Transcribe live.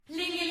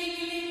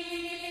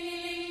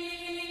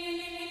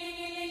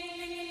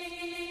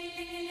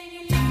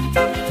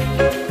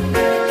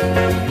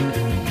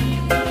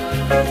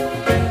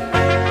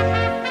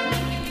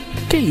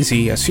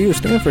KCSU,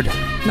 Stanford,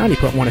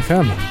 90.1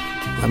 FM.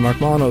 I'm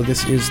Mark Molyneux.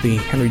 This is the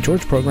Henry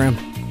George Program,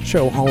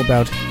 show all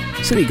about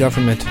city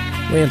government,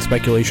 land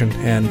speculation,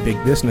 and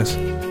big business.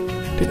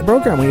 To the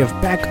program, we have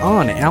back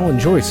on Alan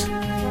Joyce.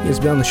 He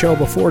has been on the show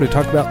before to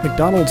talk about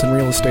McDonald's and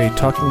real estate,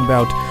 talking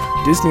about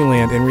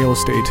Disneyland and real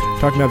estate,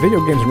 talking about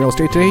video games and real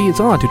estate. Today he's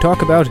on to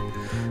talk about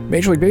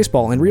Major League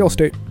Baseball and real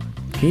estate.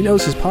 He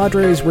knows his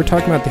Padres. We're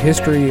talking about the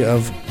history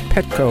of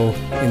Petco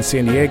in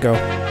San Diego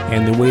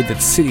and the way that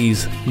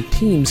cities and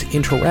teams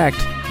interact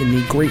in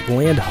the great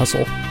land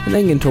hustle, and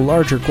then into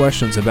larger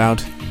questions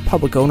about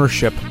public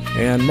ownership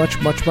and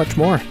much, much, much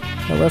more.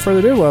 Without further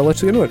ado,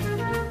 let's get into it.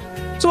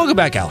 So welcome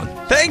back, Alan.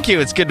 Thank you.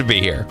 It's good to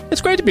be here.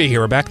 It's great to be here.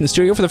 We're back in the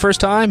studio for the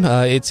first time.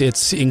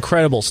 It's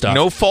incredible stuff.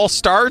 No false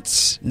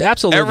starts.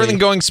 Absolutely. Everything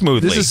going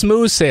smoothly. This is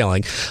smooth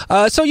sailing.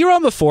 So you were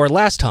on before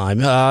last time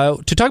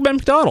to talk about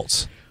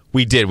McDonald's.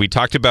 We did. We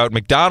talked about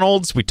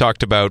McDonald's. We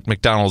talked about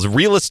McDonald's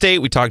real estate.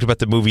 We talked about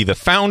the movie The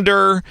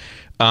Founder.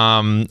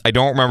 I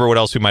don't remember what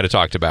else we might have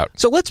talked about.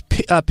 So let's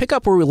pick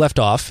up where we left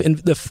off in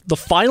the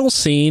final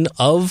scene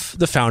of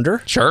The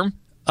Founder. Sure.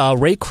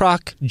 Ray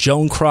Kroc,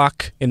 Joan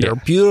Kroc, in their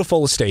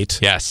beautiful estate.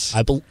 Yes.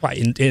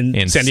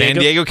 In San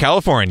Diego,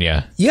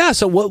 California. Yeah,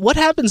 so what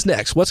happens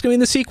next? What's going to be in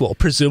the sequel?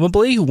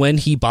 Presumably when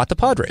he bought the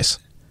Padres.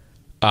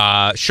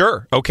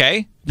 Sure.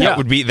 Okay. That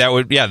would be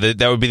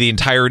the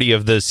entirety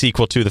of the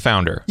sequel to The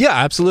Founder. Yeah,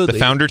 absolutely. The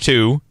Founder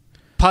 2.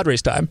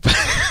 Padres time.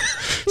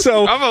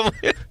 So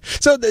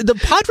the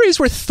Padres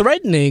were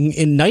threatening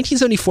in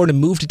 1974 to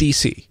move to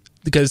D.C.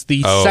 because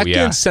the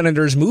second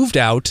senators moved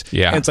out.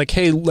 Yeah. And it's like,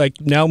 hey,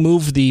 now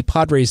move the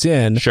Padres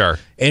in. Sure.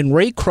 And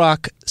Ray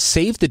Kroc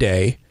saved the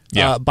day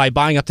by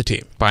buying up the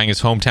team. Buying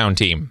his hometown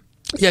team.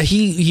 Yeah,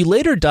 he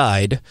later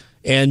died,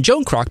 and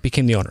Joan Kroc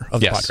became the owner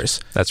of the Padres.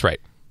 That's right.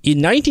 In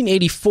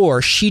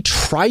 1984, she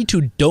tried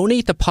to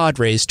donate the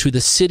Padres to the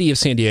city of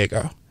San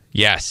Diego.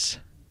 Yes.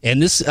 And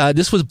this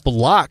was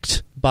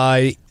blocked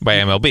by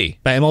MLB.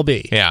 By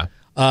MLB. Yeah.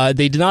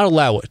 They did not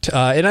allow it.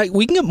 And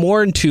we're going to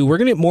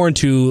get more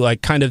into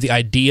like kind of the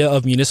idea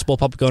of municipal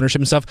public ownership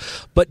and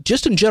stuff. But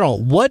just in general,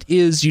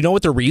 you know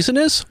what the reason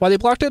is why they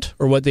blocked it,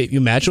 or what you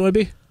imagine it would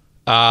be?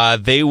 Why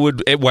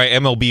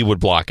MLB would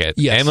block it.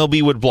 Yes.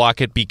 MLB would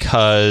block it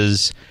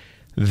because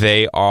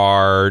they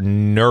are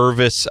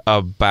nervous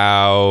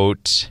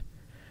about,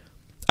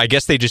 I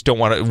guess they just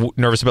don't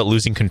nervous about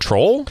losing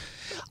control.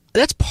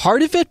 That's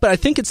part of it, but I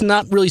think it's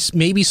not really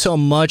maybe so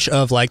much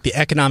of like the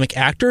economic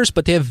actors,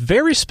 but they have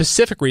very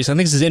specific reasons. I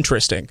think this is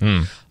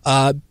interesting.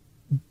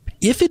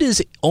 If it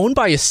is owned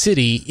by a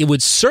city, it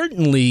would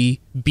certainly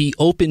be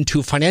open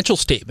to financial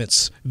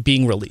statements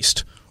being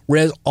released.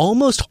 Whereas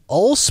almost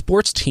all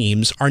sports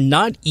teams are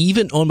not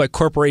even owned by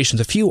corporations.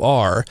 A few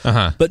are,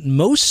 but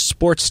most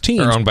sports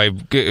teams are owned by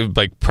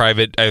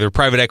either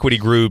private equity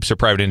groups or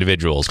private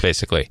individuals,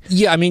 basically.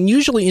 Yeah, I mean,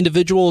 usually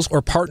individuals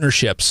or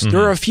partnerships. There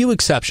are a few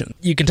exceptions.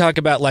 You can talk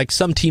about like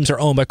some teams are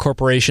owned by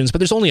corporations, but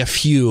there's only a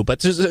few.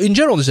 But in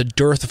general, there's a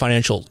dearth of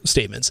financial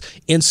statements.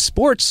 And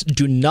sports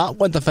do not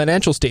want the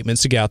financial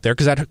statements to get out there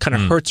because that kind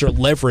of hurts their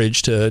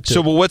leverage to.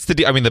 So, but what's the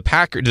deal? I mean, do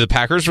the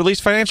Packers release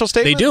financial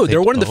statements? They do.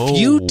 They're one of the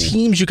few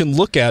teams you can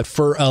look at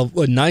for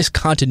a nice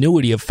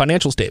continuity of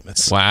financial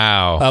statements.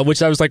 Wow.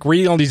 Which I was like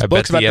reading all these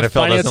books about the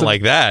NFL doesn't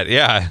like that.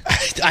 Yeah.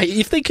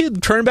 If they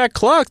could turn back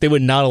clock, they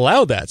would not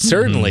allow that.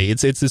 Certainly.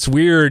 It's this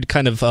weird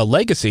kind of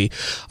legacy.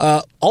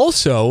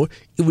 Also,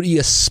 it would be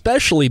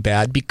especially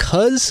bad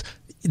because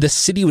the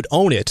city would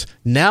own it.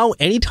 Now,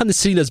 anytime the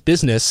city does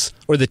business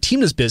or the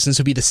team does business,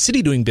 it would be the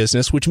city doing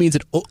business, which means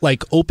that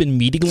like open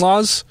meeting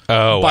laws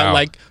by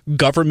like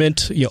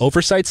government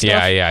oversight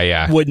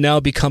stuff would now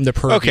become the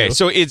purview. Okay,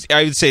 so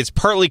I would say it's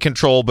partly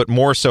control, but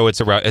more so it's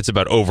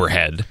about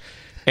overhead.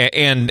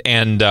 And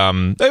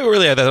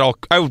really,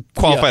 I would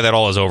qualify that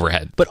all as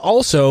overhead. But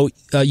also,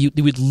 you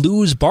would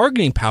lose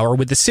bargaining power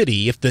with the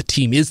city if the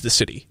team is the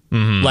city.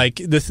 Like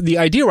the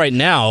idea right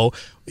now,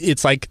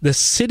 it's like the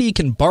city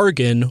can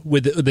bargain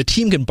with the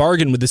team can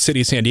bargain with the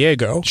city of San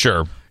Diego.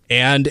 Sure.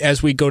 And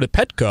as we go to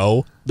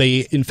Petco,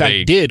 they in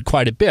fact did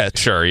quite a bit.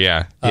 Sure.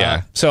 Yeah.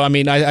 Yeah. So I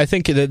mean, I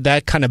think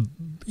that kind of.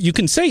 You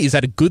can say, is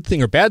that a good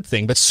thing or bad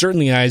thing? But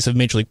certainly in the eyes of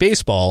Major League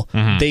Baseball,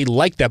 they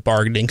like that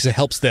bargaining because it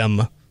helps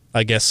them,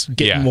 I guess,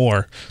 get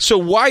more. So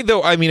why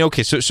though? I mean,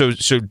 okay, so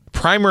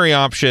primary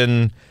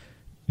option,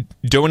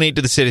 donate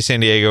to the city of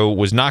San Diego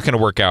was not going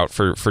to work out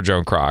for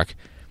Joan Kroc.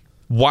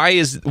 Why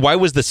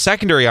was the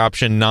secondary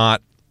option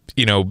not,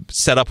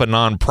 set up a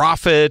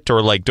nonprofit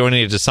or like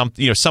donate it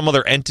to some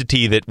other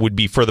entity that would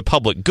be for the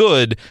public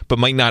good, but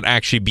might not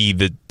actually be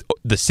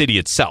the city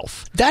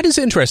itself? That is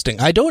interesting.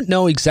 I don't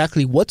know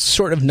exactly what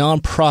sort of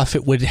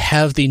nonprofit would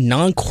have the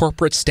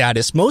non-corporate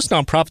status. Most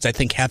nonprofits, I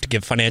think, have to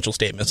give financial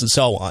statements and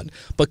so on.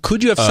 But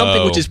could you have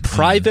something which is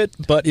private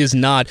but is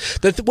not?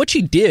 What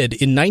she did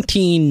in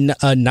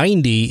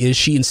 1990 is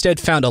she instead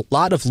found a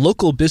lot of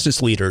local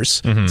business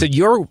leaders, said,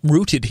 you're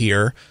rooted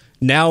here.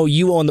 Now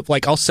you own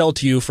I'll sell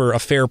to you for a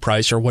fair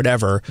price or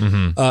whatever.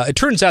 It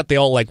turns out they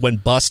all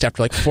went bust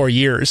after 4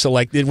 years. So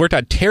it worked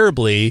out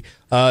terribly.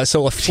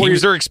 So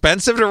teams are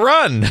expensive to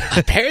run.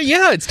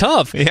 Yeah, it's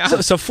tough. Yeah,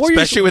 so 4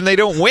 years, especially when they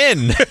don't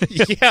win.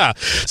 Yeah.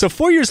 So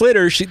 4 years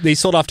later, they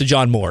sold off to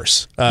John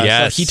Morse.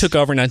 Yes, so he took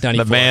over in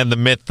 1994. The man, the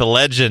myth, the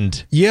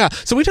legend. Yeah.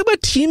 So we talk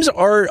about teams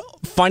are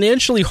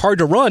financially hard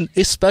to run,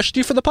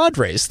 especially for the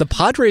Padres. The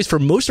Padres, for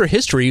most of their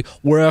history,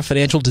 were a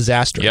financial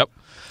disaster. Yep.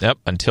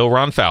 Until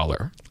Ron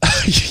Fowler.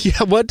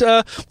 Yeah,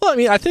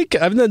 I think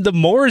the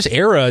Morse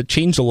era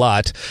changed a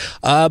lot.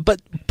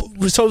 But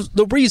so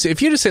the reason, if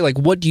you just say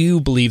what do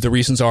you believe the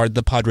reasons are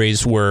the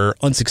Padres were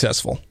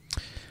unsuccessful?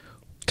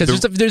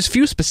 Because there's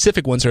few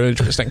specific ones that are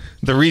interesting.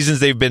 The reasons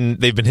they've been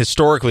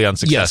historically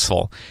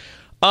unsuccessful.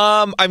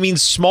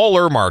 Yes.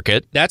 Smaller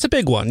market. That's a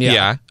big one.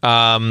 Yeah.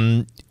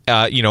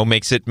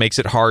 Makes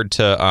it hard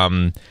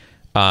to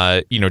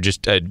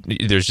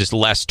there's just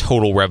less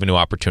total revenue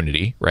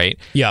opportunity, right?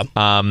 Yeah.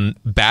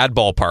 Bad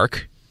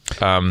ballpark.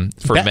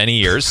 For many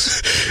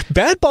years.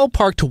 Bad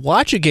ballpark to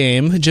watch a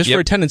game just for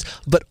attendance,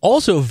 but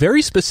also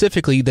very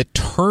specifically the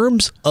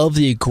terms of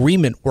the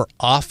agreement were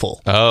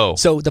awful. Oh.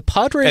 So the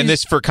Padres... And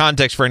this, for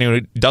context, for anyone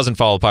who doesn't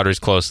follow Padres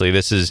closely,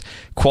 this is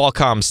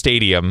Qualcomm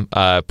Stadium,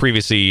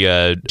 previously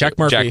Jack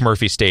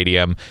Murphy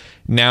Stadium,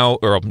 now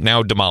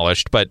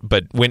demolished, but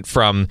went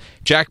from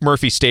Jack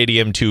Murphy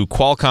Stadium to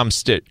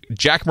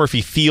Jack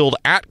Murphy Field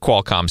at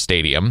Qualcomm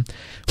Stadium.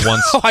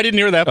 Once, I didn't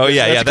hear that. Oh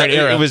yeah,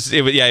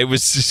 it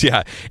was.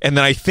 And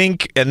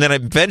then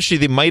eventually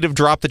they might have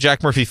dropped the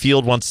Jack Murphy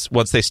Field once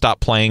they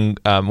stopped playing.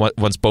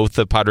 Once both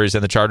the Padres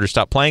and the Chargers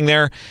stopped playing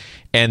there.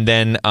 And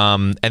then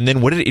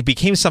it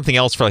became something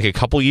else for a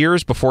couple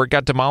years before it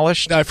got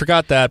demolished. I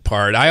forgot that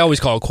part. I always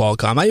call it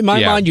Qualcomm. In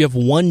my mind, you have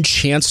one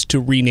chance to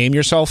rename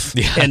yourself,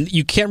 and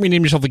you can't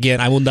rename yourself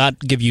again. I will not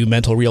give you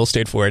mental real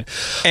estate for it.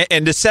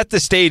 And to set the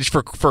stage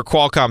for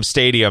Qualcomm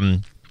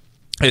Stadium,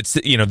 it's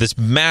this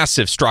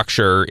massive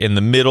structure in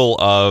the middle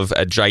of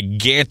a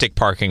gigantic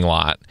parking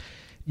lot.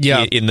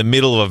 Yeah. In the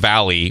middle of a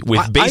valley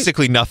with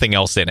basically nothing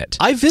else in it.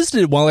 I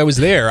visited while I was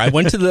there. I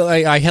went to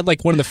I had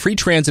one of the free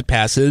transit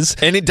passes.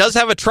 And it does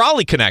have a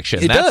trolley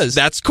connection. It does.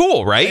 That's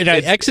cool, right? And I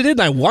exited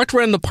and I walked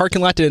around the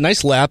parking lot, did a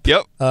nice lap.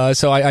 Yep.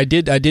 So I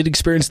did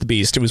experience the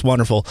beast. It was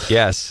wonderful.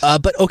 Yes.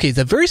 But okay,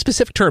 the very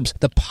specific terms.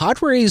 The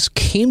Padres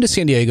came to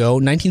San Diego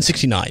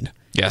 1969.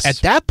 Yes. At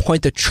that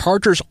point, the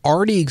Chargers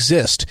already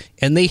exist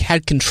and they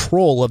had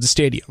control of the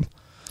stadium.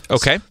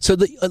 Okay. So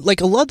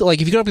a lot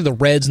if you go up to the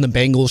Reds and the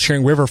Bengals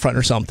sharing Riverfront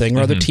or something,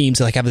 or other teams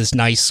that have this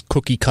nice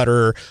cookie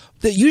cutter,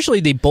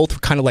 usually they both were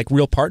kind of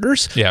real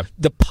partners. Yeah.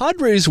 The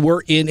Padres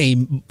were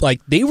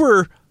they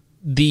were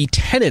the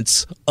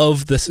tenants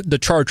of the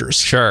Chargers.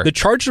 Sure. The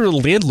Chargers were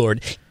the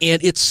landlord,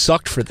 and it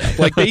sucked for them.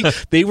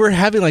 They were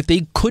having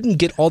they couldn't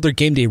get all their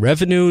game day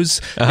revenues.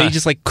 They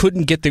just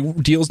couldn't get the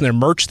deals in their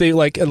merch. They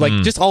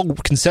just all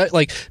consent.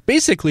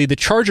 Basically the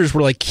Chargers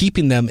were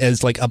keeping them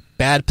as a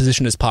bad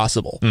position as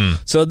possible.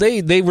 So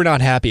they were not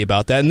happy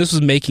about that, and this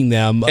was making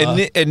them.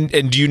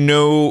 And do you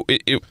know,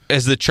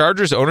 has the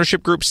Chargers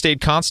ownership group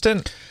stayed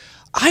constant?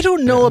 I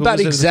don't know about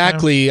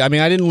exactly. I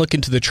mean, I didn't look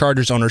into the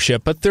Chargers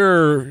ownership, but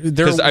they're.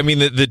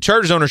 The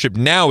Chargers ownership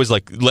now is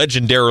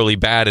legendarily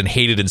bad and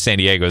hated in San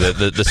Diego.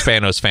 The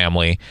Spanos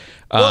family.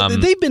 Well,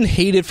 they've been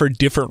hated for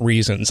different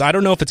reasons. I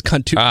don't know if it's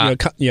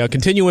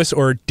continuous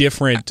or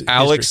different.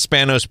 Alex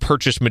Spanos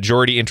purchased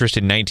majority interest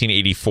in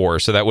 1984,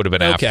 so that would have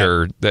been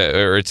after,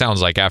 or it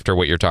sounds like after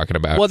what you're talking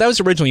about. Well, that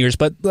was original years,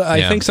 but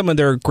I think some of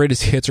their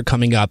greatest hits are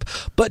coming up.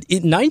 But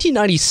in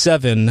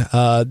 1997,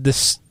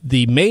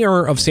 the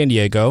mayor of San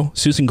Diego,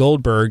 Susan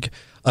Goldberg,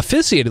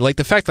 officiated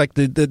the fact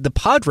the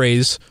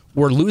Padres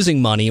were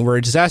losing money and were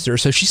a disaster,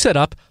 so she set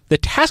up the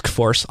task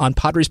force on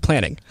Padres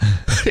planning,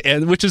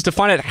 and which is to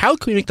find out how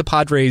can we make the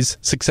Padres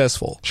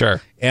successful.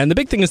 Sure. And the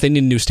big thing is they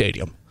need a new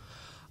stadium.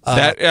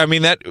 If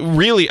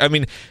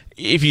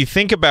you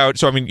think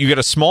about, you got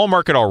a small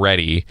market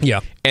already,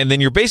 and then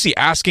you're basically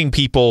asking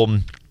people,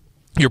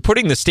 you're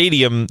putting the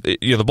stadium,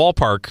 the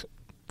ballpark,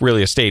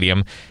 really a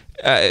stadium,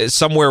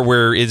 somewhere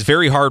where it's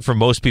very hard for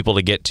most people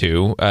to get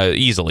to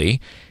easily.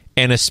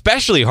 And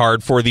especially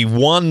hard for the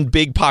one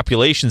big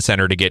population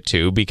center to get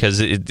to because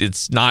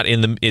it's not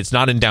in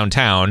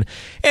downtown,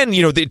 and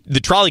the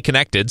trolley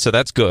connected, so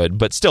that's good.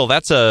 But still,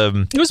 it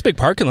was a big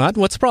parking lot.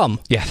 What's the problem?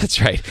 Yeah, that's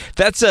right.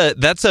 That's a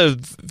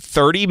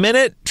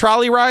 30-minute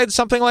trolley ride,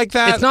 something like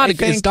that. It's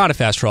not a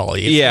fast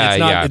trolley.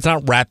 It's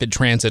not rapid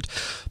transit.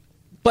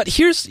 But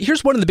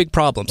here's one of the big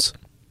problems.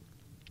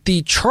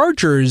 The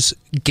Chargers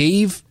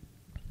gave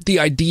the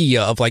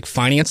idea of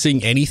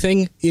financing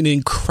anything an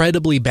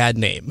incredibly bad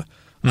name.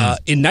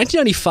 In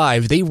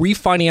 1995, they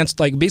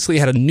refinanced, basically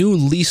had a new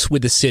lease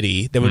with the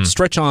city that would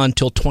stretch on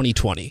till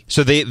 2020.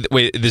 So for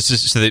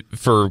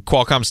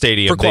Qualcomm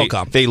Stadium. For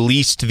Qualcomm, they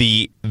leased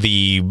the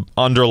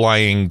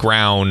underlying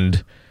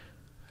ground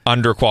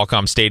under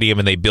Qualcomm Stadium,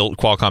 and they built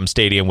Qualcomm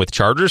Stadium with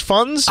Chargers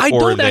funds? I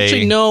don't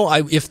actually know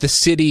if the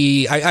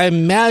city. I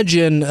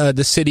imagine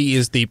the city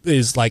has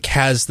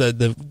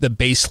the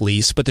base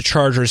lease, but the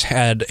Chargers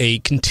had a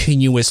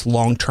continuous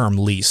long-term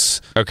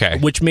lease. Okay,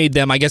 which made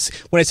them, I guess,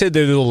 when I said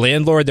they're the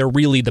landlord, they're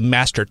really the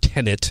master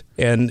tenant,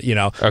 and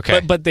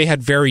Okay. But they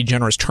had very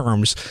generous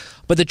terms.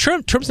 But the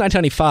terms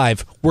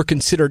 1995 were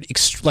considered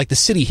like the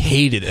city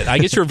hated it. I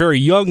guess you were very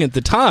young at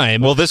the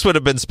time. Well, this would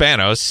have been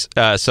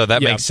Spanos, so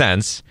that makes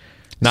sense.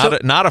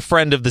 Not a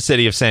friend of the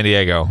city of San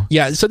Diego.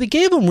 Yeah, so they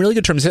gave them really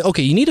good terms. They said,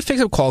 okay, you need to fix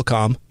up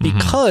Qualcomm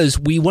because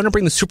we want to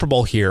bring the Super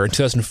Bowl here in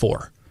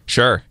 2004.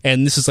 Sure.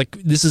 And this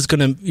is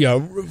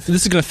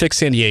gonna fix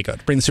San Diego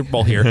to bring the Super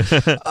Bowl here.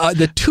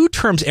 The two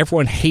terms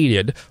everyone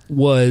hated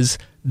was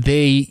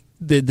the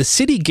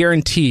city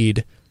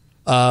guaranteed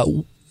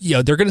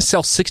they're going to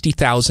sell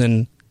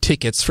 60,000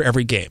 tickets for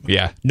every game.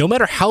 Yeah. No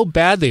matter how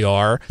bad they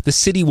are, the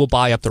city will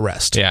buy up the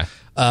rest. Yeah.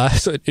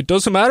 So it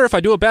doesn't matter if I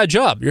do a bad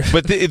job.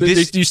 But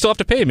you still have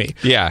to pay me.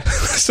 Yeah.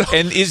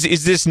 And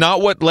is this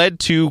not what led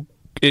to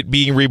it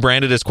being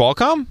rebranded as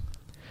Qualcomm?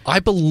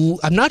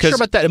 I'm not sure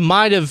about that. It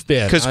might have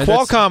been. Because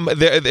Qualcomm,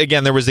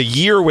 there was a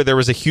year where there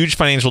was a huge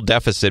financial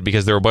deficit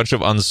because there were a bunch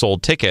of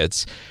unsold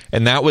tickets.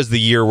 And that was the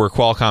year where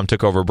Qualcomm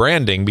took over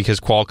branding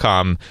because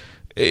Qualcomm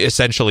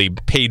essentially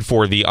paid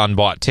for the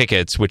unbought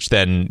tickets, which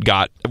then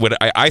got what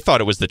I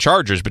thought it was the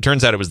Chargers, but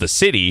turns out it was the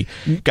city.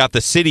 Got the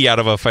city out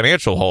of a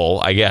financial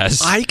hole, I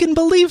guess. I can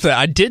believe that.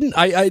 I didn't.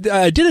 I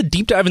did a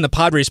deep dive in the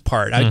Padres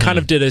part. I kind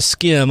of did a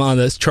skim on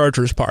the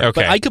Chargers part.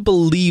 Okay. But I could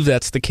believe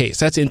that's the case.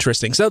 That's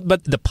interesting. So,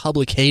 but the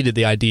public hated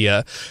the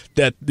idea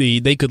that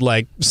they could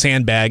like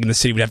sandbag and the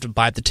city would have to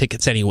buy the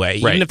tickets anyway,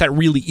 right. Even if that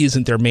really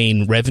isn't their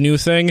main revenue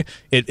thing.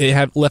 It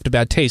had left a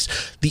bad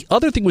taste. The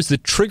other thing was the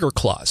trigger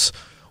clause,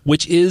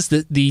 which is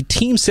that the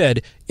team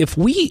said, if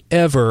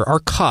our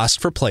cost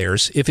for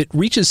players, if it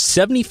reaches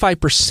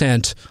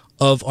 75%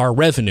 of our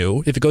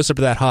revenue, if it goes up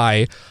to that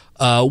high,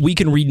 we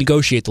can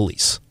renegotiate the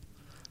lease.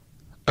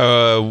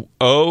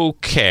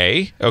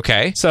 Okay.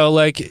 So,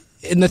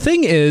 and the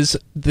thing is,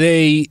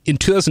 in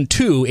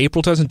 2002,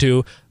 April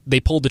 2002, they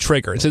pulled the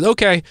trigger and said,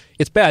 okay,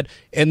 it's bad.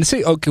 And they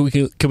say, oh, can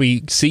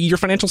we see your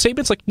financial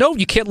statements? Like, no,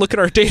 you can't look at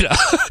our data.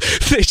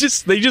 they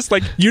just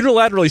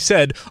unilaterally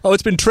said, oh,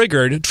 it's been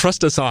triggered.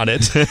 Trust us on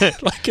it.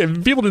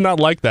 And people did not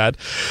like that.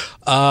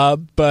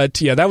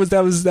 But yeah, that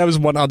was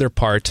one other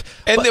part.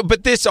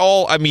 But this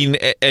all, I mean,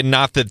 and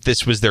not that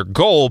this was their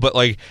goal, but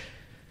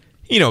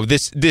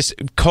this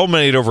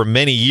culminated over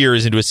many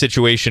years into a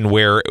situation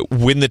where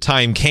when the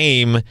time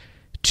came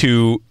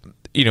to,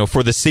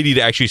 for the city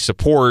to actually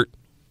support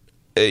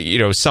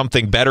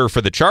something better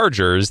for the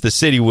Chargers, the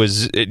city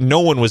no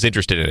one was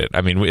interested in it.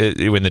 I mean,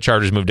 when the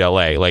Chargers moved to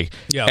LA,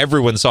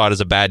 everyone saw it as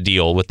a bad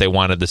deal, what they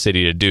wanted the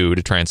city to do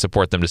to try and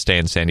support them to stay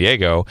in San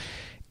Diego.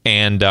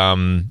 And,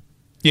 and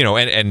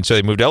so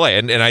they moved to LA.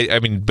 And I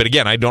mean, but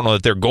again, I don't know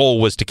that their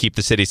goal was to keep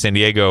the city of San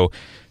Diego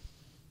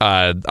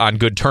on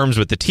good terms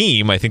with the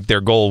team. I think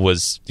their goal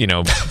was,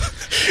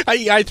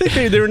 I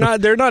think they're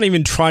not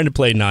even trying to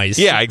play nice.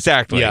 Yeah,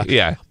 exactly.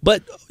 Yeah.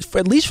 But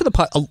at least for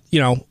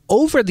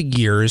over the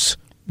years,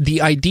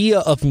 the idea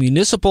of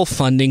municipal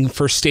funding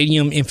for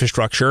stadium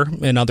infrastructure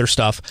and other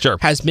stuff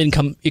has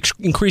become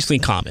increasingly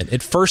common.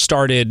 It first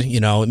started,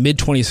 mid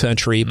 20th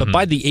century, but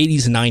by the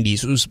 80s and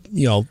 90s, it was,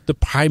 the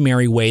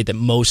primary way that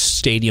most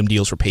stadium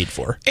deals were paid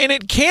for. And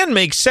it can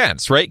make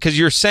sense, right? Because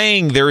you're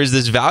saying there is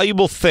this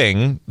valuable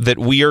thing that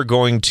we are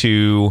going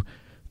to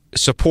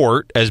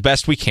support as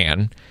best we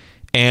can,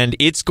 and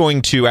it's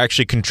going to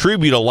actually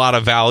contribute a lot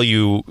of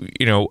value,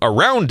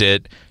 around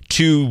it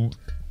to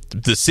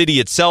the city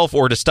itself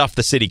or to stuff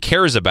the city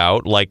cares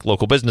about, like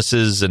local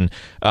businesses and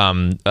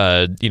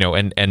I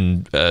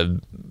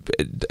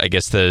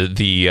guess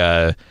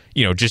the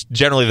just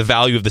generally the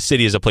value of the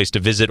city as a place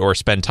to visit or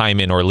spend time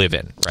in or live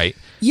in, right?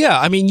 Yeah,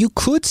 I mean, you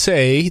could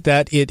say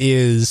that it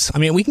is. I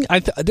mean,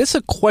 this is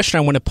a question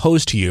I want to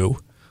pose to you,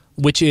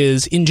 which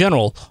is, in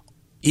general,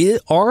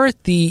 is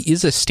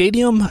a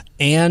stadium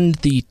and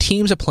the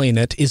teams that play in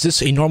it, is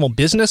this a normal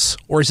business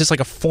or is this like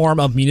a form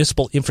of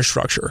municipal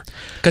infrastructure?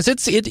 Because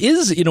it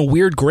is in a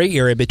weird gray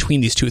area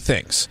between these two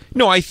things.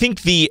 No, I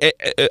think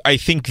I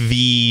think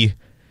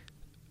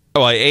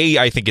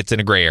it's in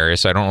a gray area,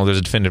 so I don't know if there's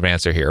a definitive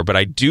answer here, but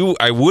I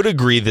would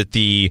agree that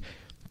the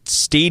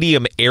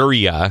stadium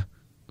area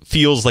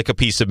feels like a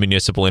piece of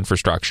municipal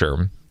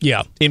infrastructure.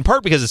 Yeah. In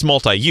part because it's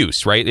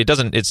multi-use, right?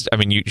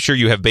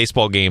 You have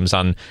baseball games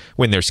on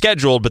when they're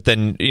scheduled, but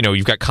then,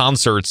 you've got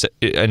concerts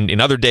in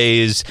other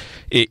days.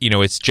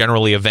 It's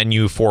generally a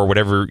venue for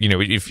whatever,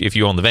 if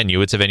you own the venue,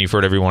 it's a venue for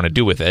whatever you want to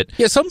do with it.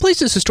 Yeah, some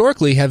places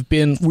historically have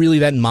been really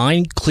that in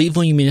mind.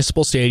 Cleveland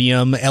Municipal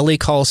Stadium, LA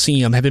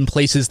Coliseum have been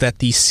places that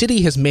the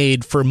city has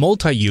made for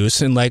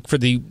multi-use, and like for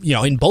the,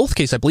 in both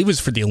cases, I believe it was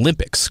for the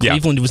Olympics. Yeah.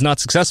 Cleveland was not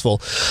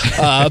successful.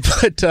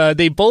 But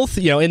they both,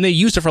 and they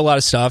used it for a lot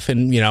of stuff,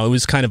 and, it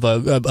was kind of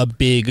a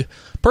big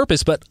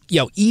purpose. But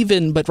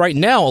but right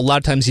now a lot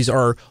of times these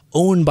are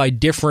owned by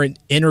different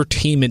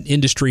entertainment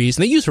industries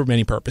and they use it for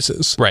many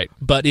purposes, right?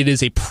 But it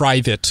is a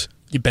private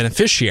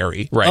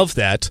beneficiary Right. of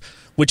that.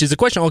 Which is the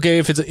question. Okay,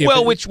 if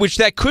which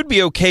that could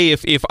be okay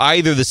if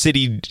either the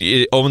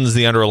city owns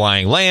the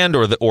underlying land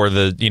or the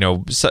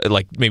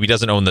like maybe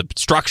doesn't own the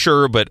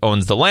structure but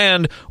owns the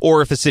land,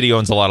 or if the city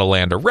owns a lot of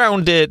land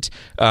around it,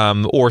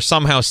 or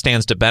somehow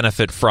stands to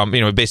benefit from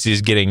basically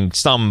is getting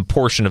some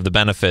portion of the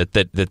benefit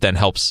that then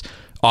helps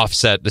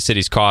offset the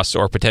city's costs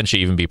or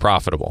potentially even be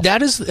profitable.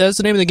 That's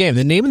the name of the game.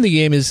 The name of the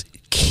game is,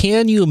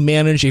 can you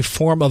manage a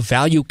form of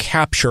value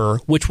capture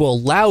which will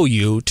allow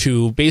you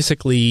to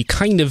basically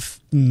kind of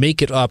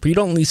make it up? You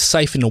don't only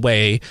siphon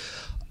away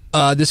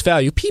this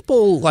value.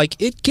 People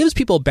it gives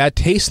people a bad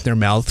taste in their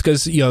mouth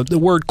because the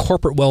word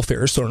corporate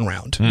welfare is thrown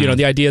around.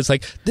 The idea is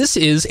like this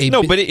is a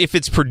but if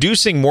it's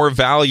producing more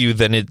value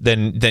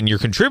than you're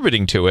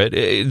contributing to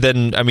it,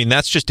 then I mean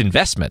that's just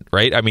investment,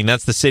 right? I mean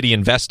that's the city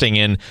investing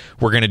in,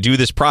 we're going to do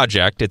this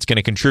project. It's going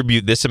to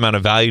contribute this amount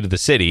of value to the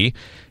city,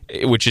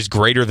 which is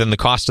greater than the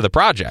cost of the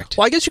project.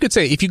 Well, I guess you could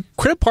say if you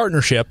create a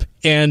partnership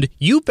and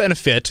you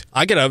benefit,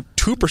 I get a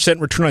 2%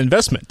 return on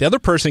investment. The other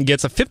person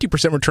gets a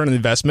 50% return on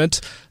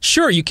investment.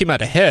 Sure, you came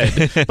out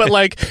ahead, but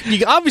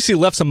you obviously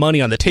left some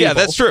money on the table. Yeah,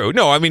 that's true.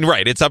 No, I mean,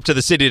 right. It's up to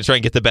the city to try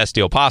and get the best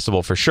deal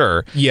possible for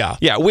sure. Yeah.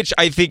 Yeah, which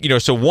I think,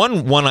 so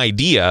one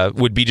idea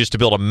would be just to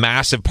build a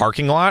massive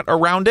parking lot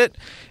around it,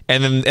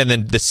 and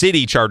then the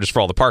city charges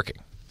for all the parking.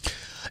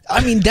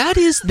 I mean, that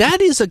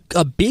is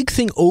a big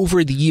thing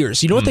over the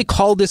years. You know what they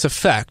call this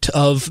effect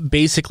of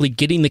basically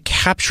getting the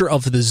capture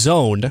of the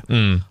zone?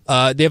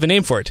 They have a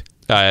name for it.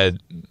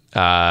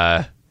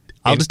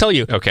 I'll just tell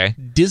you. Okay.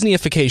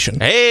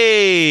 Disneyification.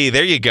 Hey,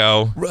 there you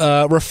go.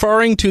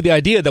 Referring to the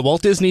idea that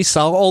Walt Disney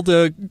saw all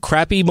the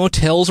crappy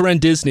motels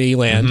around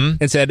Disneyland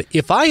and said,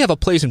 if I have a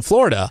place in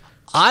Florida,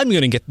 I'm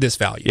going to get this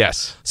value.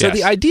 Yes. So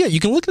the idea, you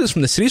can look at this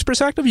from the city's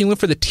perspective, you can look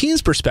for the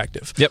team's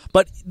perspective. Yep.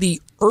 But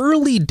the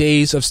early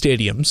days of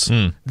stadiums,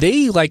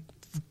 the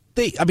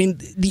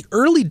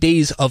early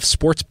days of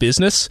sports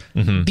business,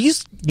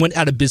 these went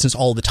out of business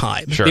all the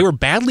time. Sure. They were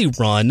badly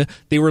run.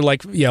 They were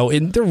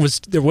and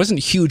there wasn't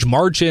huge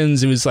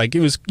margins. It was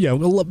bad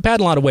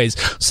in a lot of ways.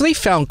 So they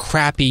found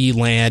crappy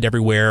land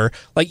everywhere.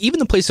 Like even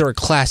the places that are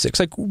classics,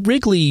 like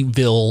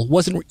Wrigleyville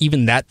wasn't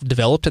even that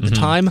developed at the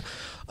time.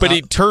 But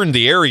it turned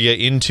the area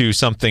into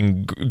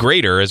something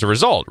greater as a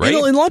result, right?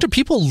 And a lot of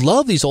people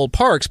love these old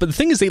parks, but the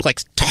thing is they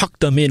tuck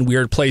them in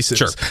weird places.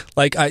 Sure.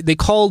 They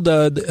called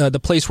the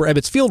place where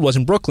Ebbets Field was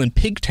in Brooklyn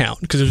Pigtown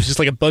because it was just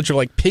a bunch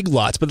of pig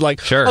lots. But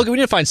sure. Okay, we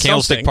need to find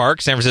Candlestick something.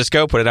 Park, San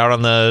Francisco, put it out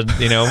on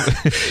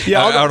the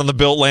out on the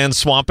built land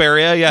swamp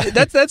area. Yeah,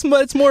 that's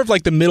more of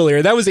the middle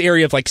area. That was the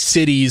area of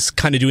cities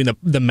kind of doing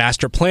the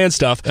master plan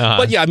stuff.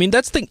 But yeah, I mean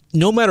that's the thing.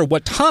 No matter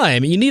what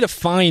time, you need to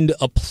find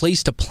a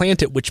place to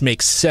plant it which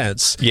makes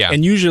sense. Yeah.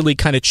 And usually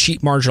kind of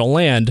cheap marginal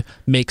land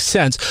makes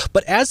sense.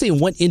 But as they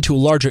went into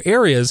larger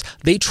areas,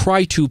 they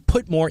try to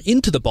put more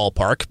into the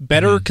ballpark,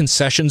 better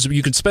concessions.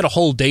 You can spend a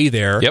whole day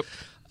there. Yep.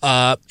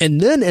 And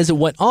then as it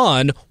went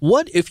on,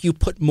 what if you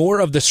put more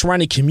of the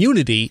surrounding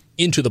community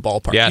into the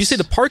ballpark? Yes. You say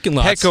the parking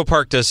lots. Petco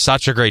Park does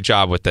such a great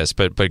job with this,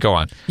 but go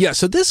on. Yeah,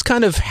 so this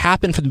kind of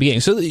happened from the beginning.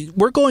 So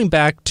we're going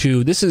back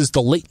to, this is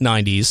the late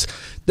 90s.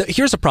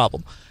 Here's the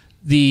problem.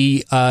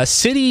 The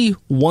city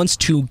wants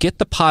to get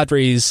the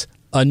Padres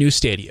a new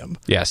stadium.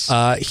 Yes.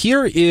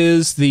 Here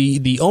is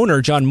the owner,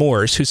 John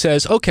Moores, who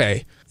says,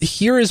 okay,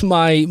 here is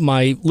my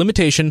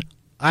limitation.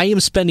 I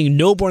am spending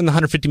no more than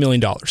 $150 million.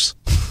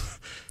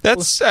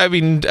 That's, I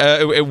mean,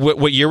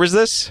 what year was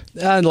this?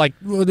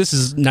 This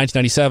is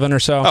 1997 or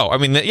so. Oh, I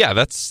mean,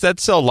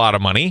 that's a lot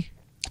of money.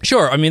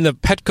 Sure. I mean, the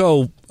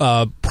Petco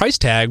price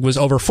tag was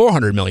over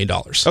 $400 million.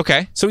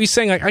 Okay. So he's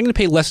saying, I'm going to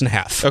pay less than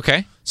half.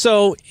 Okay.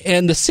 So,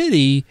 and the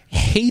city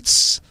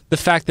hates the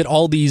fact that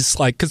all these,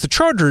 because the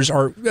Chargers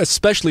are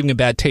especially in a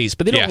bad taste,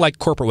 but they don't like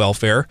corporate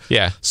welfare.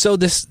 Yeah. So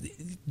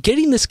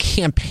getting this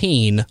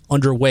campaign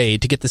underway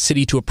to get the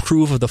city to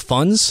approve of the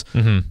funds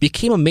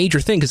became a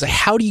major thing, because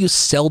how do you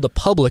sell the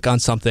public on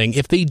something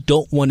if they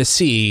don't want to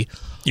see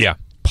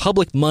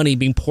public money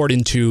being poured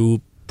into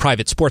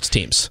private sports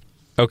teams?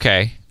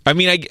 Okay. I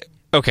mean,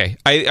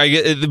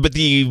 but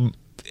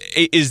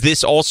is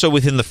this also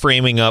within the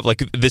framing of,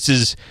 this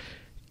is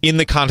in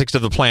the context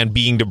of the plan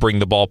being to bring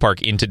the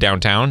ballpark into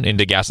downtown,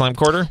 into Gaslamp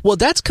Quarter? Well,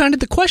 that's kind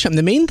of the question.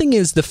 The main thing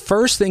is, the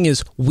first thing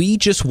is, we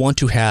just want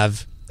to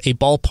have a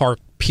ballpark,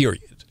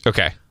 period.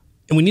 Okay.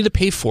 And we need to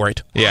pay for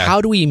it. Yeah. How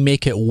do we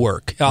make it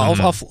work?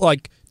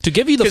 To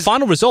give you the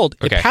final result,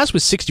 it passed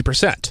with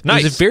 60%.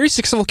 Nice. It was a very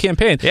successful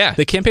campaign. Yeah.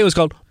 The campaign was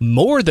called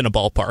More Than a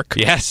Ballpark.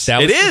 Yes,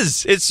 it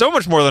is. It's so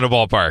much more than a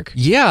ballpark.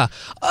 Yeah.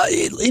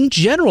 In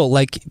general,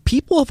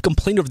 people have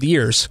complained over the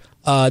years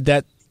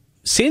that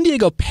San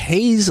Diego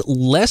pays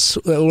less,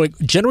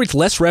 generates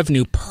less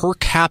revenue per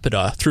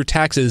capita through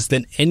taxes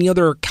than any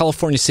other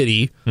California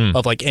city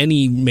of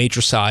any major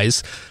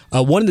size.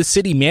 One of the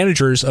city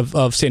managers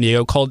of San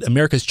Diego called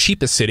America's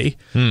cheapest city.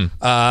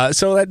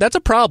 So that's a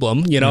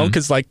problem,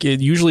 because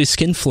usually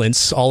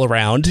skinflints all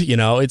around.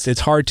 It's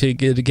hard to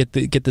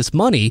get this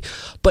money.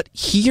 But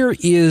here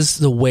is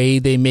the way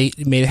they made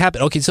it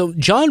happen. Okay, so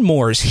John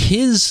Moore's,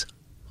 his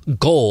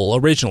goal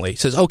originally. It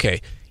says,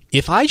 okay,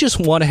 if I just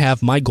want to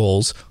have my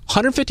goals,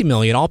 $150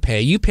 million, I'll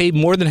pay. You pay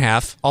more than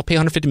half. I'll pay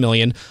 $150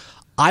 million.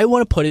 I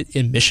want to put it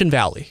in Mission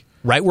Valley,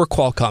 right where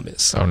Qualcomm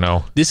is. Oh,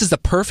 no. This is the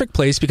perfect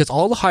place because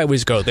all the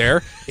highways go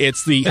there.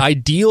 It's the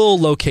ideal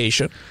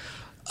location.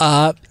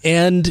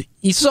 And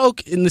he says,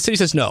 okay, and the city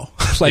says no.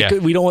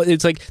 We don't.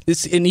 It's like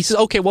this, and he says,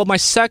 okay, well, my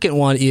second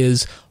one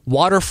is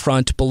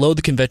waterfront below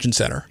the convention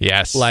center.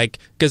 Yes,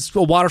 because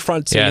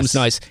waterfront seems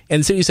nice,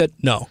 and the city said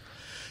no.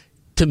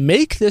 To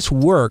make this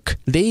work,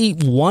 they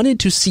wanted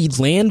to see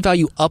land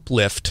value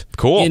uplift.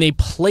 Cool. In a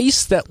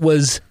place that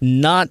was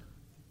not.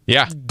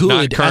 Good.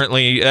 Not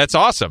currently. That's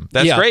awesome.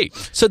 That's great.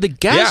 So the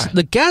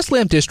gas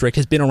lamp district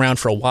has been around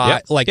for a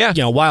while,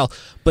 a while.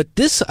 But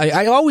this,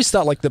 I always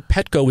thought like the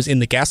Petco was in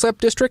the gas lamp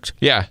district.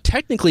 Yeah.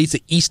 Technically, it's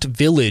the East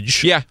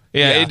Village. Yeah.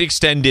 It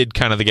extended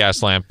kind of the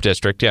gas lamp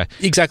district. Yeah.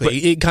 Exactly. But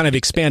it kind of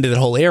expanded that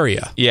whole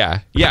area. Yeah.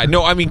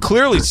 No, I mean,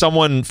 clearly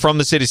someone from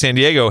the city of San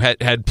Diego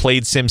had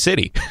played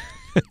SimCity.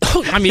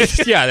 I mean,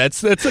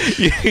 that's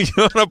you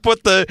want to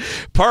put the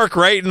park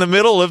right in the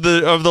middle of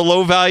the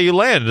low value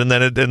land, and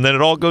then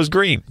it all goes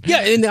green.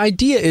 Yeah, and the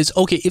idea is,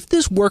 okay, if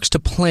this works to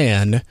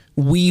plan,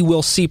 we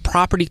will see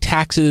property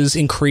taxes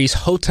increase,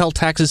 hotel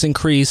taxes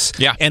increase,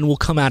 and we'll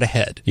come out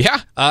ahead.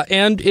 Yeah,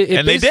 and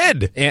they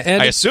did.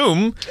 And I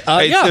assume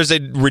there's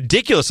a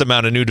ridiculous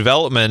amount of new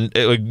development,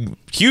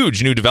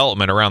 huge new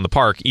development around the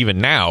park even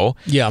now.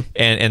 Yeah,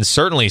 and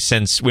certainly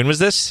since when was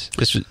this?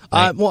 This was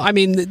well, I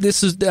mean,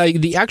 this is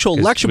the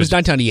actual election was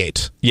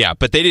 1998. Yeah,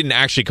 but they didn't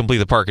actually complete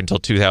the park until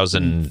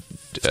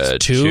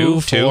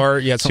 2002, 4,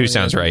 yeah, 2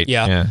 sounds right.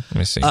 Yeah, let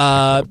me see.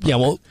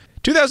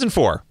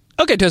 2004.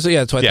 Okay, that's what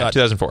I thought.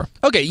 2004.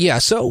 Okay, yeah.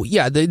 So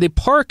the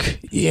park.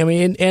 I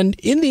mean, and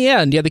in the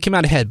end, they came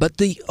out ahead. But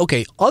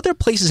other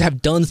places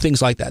have done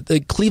things like that. The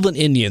Cleveland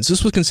Indians.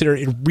 This was considered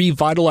it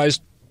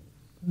revitalized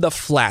the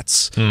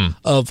flats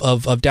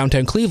of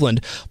downtown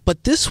Cleveland.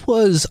 But this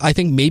was, I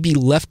think, maybe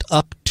left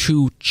up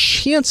to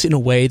chance in a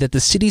way that the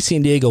city of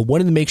San Diego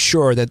wanted to make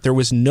sure that there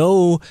was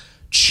no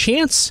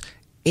chance,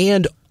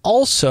 and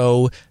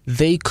also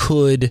they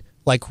could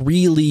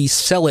really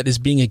sell it as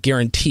being a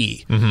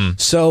guarantee. Mm-hmm.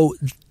 So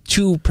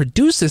to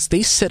produce this,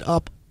 they set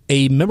up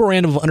a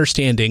memorandum of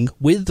understanding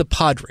with the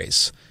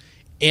Padres,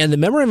 and the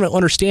memorandum of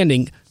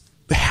understanding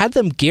had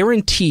them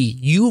guarantee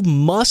you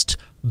must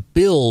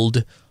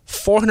build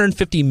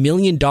 $450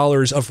 million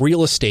of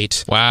real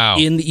estate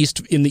in the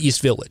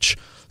East Village.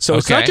 So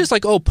it's not just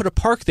put a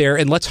park there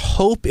and let's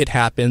hope it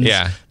happens.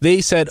 Yeah. They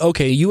said,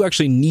 okay, you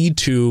actually need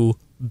to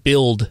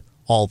build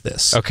all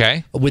this.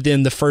 Okay.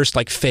 Within the first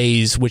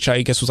phase, which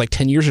I guess was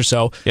 10 years or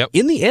so. Yep.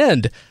 In the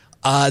end,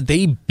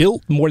 they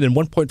built more than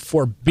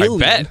 $1.4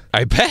 billion.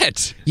 I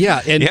bet.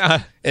 Yeah.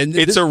 And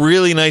it's a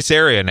really nice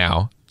area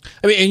now.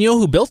 I mean, and you know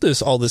who built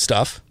all this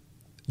stuff?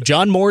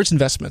 John Moore's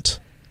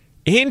investment.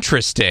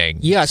 Interesting.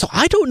 Yeah, so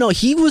I don't know.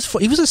 He was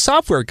a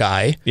software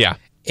guy. Yeah.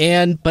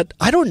 But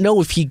I don't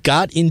know if he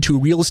got into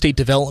real estate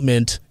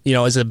development,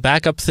 as a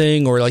backup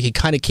thing, or he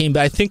kind of came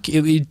back. I think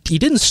he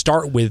didn't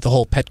start with the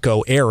whole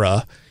Petco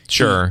era.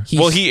 Sure.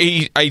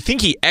 I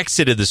think he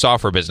exited the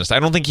software business.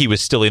 I don't think he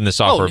was still in the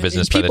software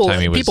business by the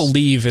time he was. People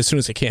leave as soon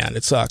as they can.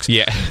 It sucks.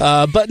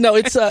 Yeah. But no,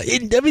 it's.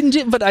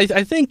 But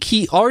I think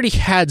he already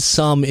had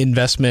some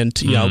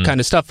investment, kind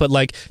of stuff. But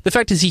the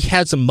fact is, he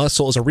had some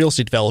muscle as a real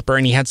estate developer,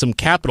 and he had some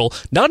capital,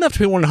 not enough to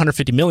pay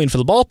 $150 million for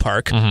the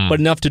ballpark, but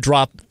enough to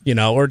drop,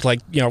 or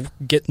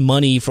get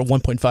money for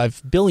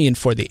 $1.5 billion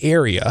for the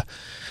area.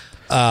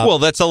 Well,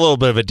 that's a little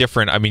bit of a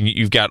different. I mean,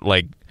 you've got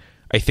I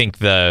think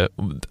the.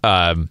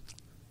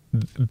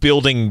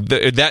 Building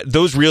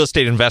those real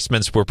estate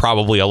investments were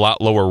probably a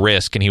lot lower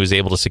risk, and he was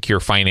able to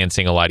secure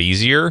financing a lot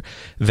easier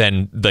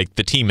than the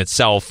team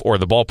itself or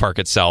the ballpark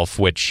itself,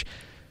 which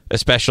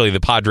especially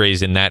the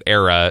Padres in that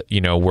era,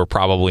 were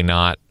probably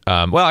not.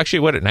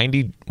 Actually, what at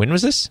 90? When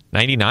was this?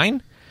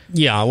 99?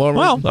 Yeah.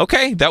 Well,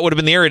 okay, that would have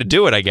been the area to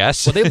do it, I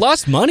guess. Well, they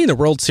lost money in the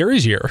World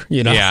Series year.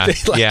 Yeah. I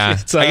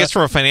guess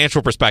from a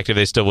financial perspective,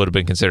 they still would have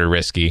been considered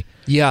risky.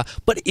 Yeah,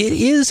 but it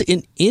is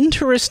an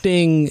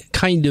interesting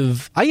kind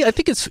of. I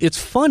think it's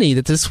funny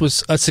that this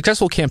was a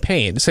successful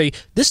campaign. Say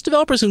this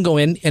developer is going to go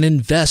in and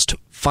invest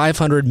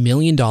 $500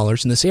 million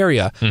in this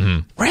area.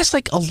 Mm-hmm. Whereas,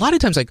 a lot of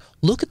times,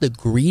 look at the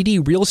greedy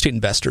real estate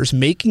investors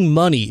making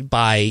money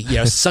by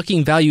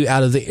sucking value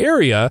out of the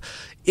area.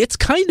 It's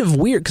kind of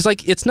weird because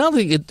it's not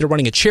like they're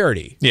running a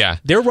charity. Yeah,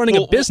 they're running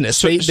a business.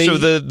 So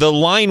the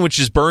line which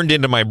is burned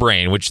into my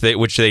brain, which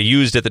they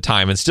used at the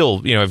time, and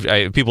still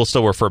people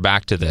still refer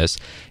back to this,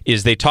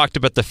 is they talked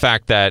about the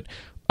fact that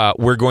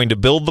we're going to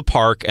build the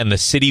park and the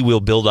city will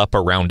build up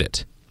around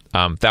it.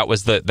 That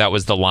was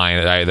the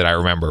line that I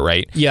remember,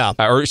 right? Yeah.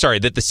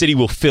 That the city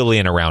will fill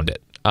in around it.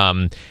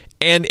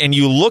 And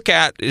you look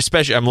at,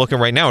 especially I'm looking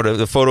right now at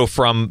the photo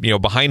from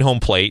behind home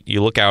plate.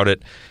 You look out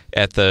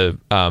at the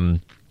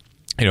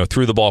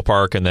through the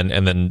ballpark and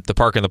then the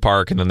park in the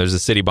park, and then there's a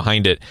city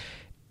behind it,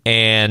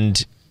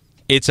 and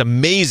it's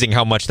amazing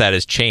how much that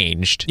has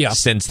changed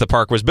since the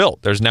park was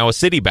built. There's now a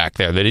city back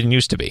there that didn't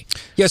used to be.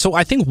 Yeah, so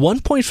I think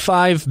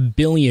 $1.5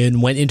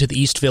 billion went into the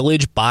East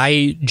Village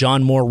by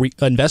John Moore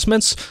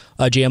Investments,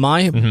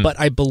 JMI, but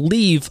I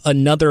believe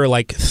another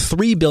like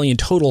 $3 billion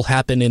total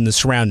happened in the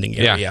surrounding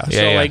area.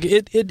 Like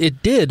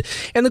it did.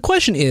 And the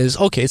question is,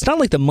 okay, it's not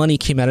like the money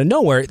came out of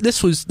nowhere.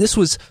 This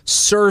was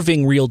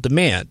serving real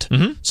demand.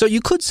 So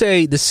you could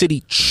say the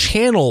city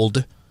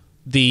channeled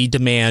the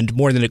demand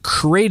more than it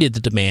created the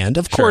demand.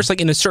 Of course, like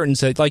in a certain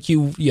sense, like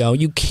you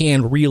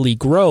can really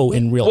grow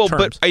in real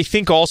terms. But I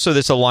think also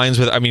this aligns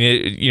with, I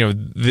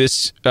mean,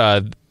 this.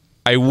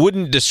 I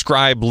wouldn't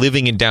describe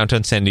living in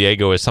downtown San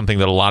Diego as something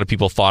that a lot of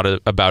people thought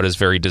about as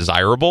very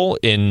desirable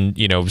in,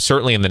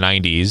 certainly in the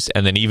 90s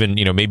and then even,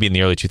 maybe in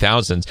the early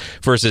 2000s,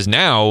 versus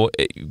now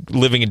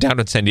living in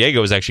downtown San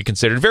Diego is actually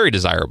considered very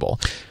desirable.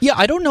 Yeah,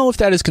 I don't know if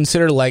that is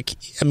considered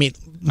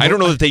I don't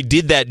know that they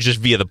did that just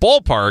via the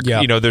ballpark.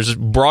 Yeah. There's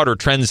broader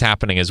trends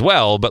happening as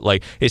well, but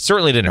like it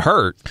certainly didn't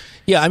hurt.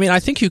 Yeah, I mean, I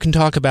think you can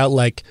talk about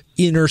like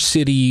inner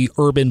city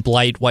urban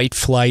blight, white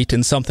flight,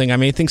 and something. I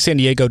mean, I think San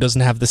Diego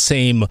doesn't have the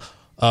same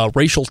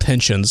racial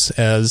tensions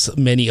as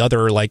many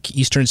other like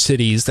eastern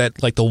cities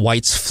that like the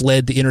whites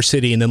fled the inner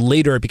city and then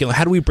later it became,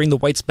 how do we bring the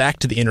whites back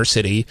to the inner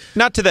city?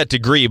 Not to that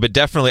degree, but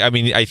definitely. I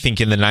mean, I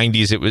think in the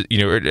 90s it was,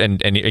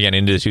 and again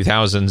into the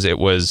 2000s it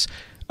was.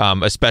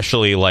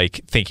 Especially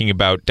like thinking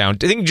about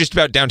thinking just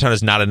about downtown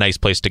is not a nice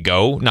place to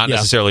go, not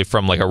necessarily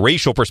from like a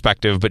racial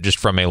perspective, but just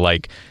from a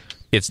like,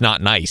 it's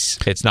not nice.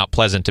 It's not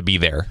pleasant to be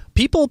there.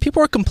 People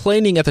are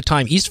complaining at the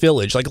time, East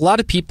Village, like a lot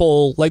of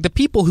people, like the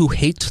people who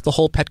hate the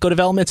whole Petco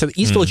development said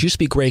East Village used to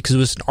be great because it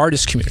was an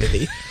artist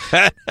community.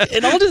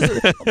 And all this,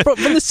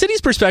 from the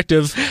city's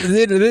perspective,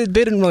 they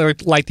didn't really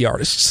like the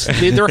artists.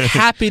 They're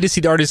happy to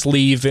see the artists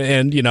leave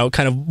and,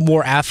 kind of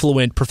more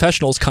affluent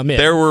professionals come in.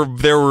 There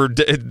were,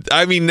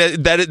 I mean,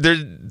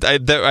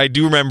 I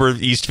do remember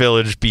East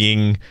Village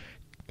being,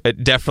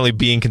 definitely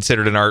being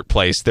considered an art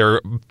place.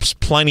 There's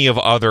plenty of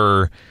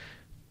other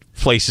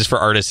places for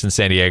artists in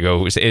San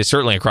Diego,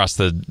 certainly across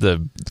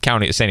the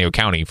county, San Diego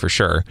County for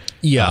sure.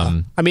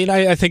 Yeah, I mean,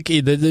 I think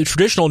the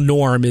traditional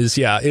norm is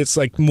it's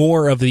like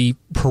more of the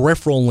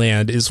peripheral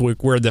land is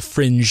where the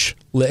fringe.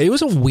 It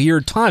was a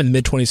weird time in the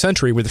mid 20th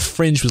century where the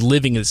fringe was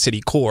living in the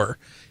city core,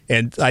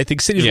 and I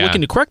think cities are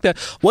looking to correct that.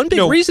 One big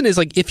reason is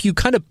like if you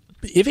kind of.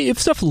 If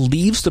stuff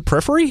leaves the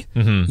periphery,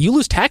 you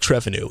lose tax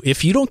revenue.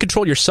 If you don't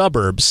control your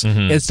suburbs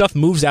and stuff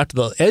moves out to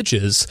the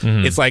edges,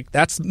 it's like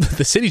that's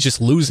the city's just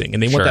losing,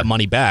 and they want that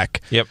money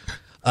back. Yep.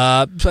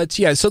 But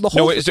yeah, so the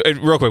whole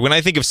real quick, when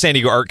I think of San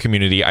Diego art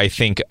community, I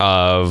think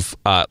of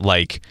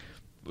like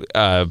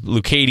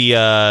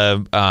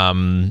Lucadia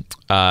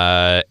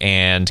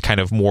and kind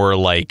of more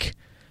like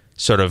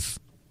sort of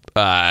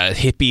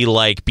hippie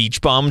like beach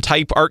bum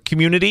type art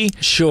community.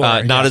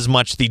 Sure. Not as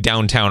much the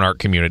downtown art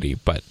community,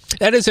 but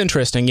that is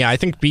interesting. Yeah, I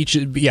think beach.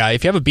 Yeah,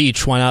 if you have a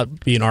beach, why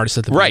not be an artist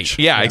at the beach? Right.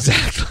 Yeah,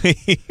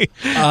 exactly.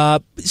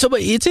 But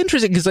it's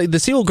interesting because like the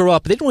city will grow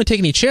up. They didn't really take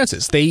any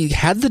chances. They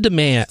had the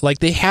demand, like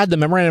they had the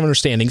memorandum of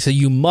understanding, so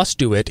you must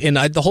do it. And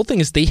the whole thing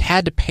is they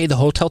had to pay the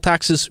hotel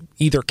taxes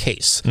either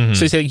case. So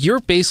they said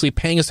you're basically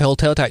paying us the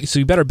hotel tax, so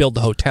you better build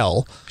the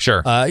hotel.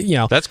 Sure.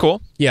 That's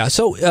cool. Yeah.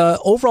 So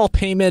overall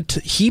payment,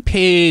 he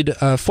paid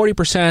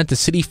 40%, the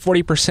city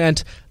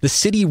 40%, the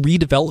City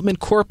Redevelopment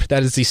Corp,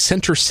 that is the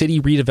Center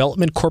City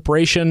Redevelopment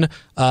Corporation,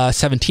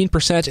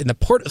 17%, and the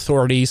Port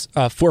Authorities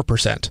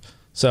 4%.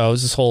 So it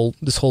was this whole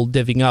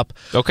divvying up.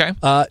 Okay.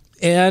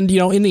 And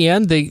in the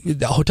end,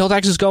 the hotel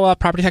taxes go up,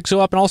 property taxes go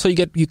up, and also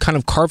you kind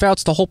of carve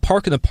outs. The whole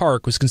park in the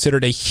park was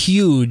considered a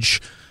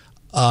huge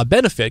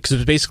benefit because it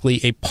was basically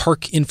a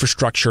park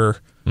infrastructure,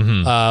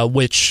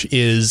 which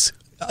is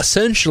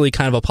essentially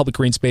kind of a public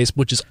green space,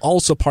 which is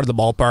also part of the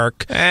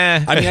ballpark.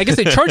 I mean, I guess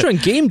they charge you on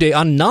game day.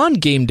 On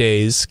non-game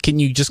days, can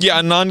you just... Yeah,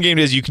 on non-game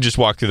days, you can just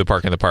walk through the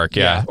park in the park,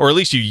 yeah. Or at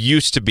least you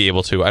used to be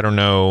able to. I don't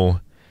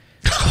know...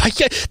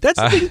 That's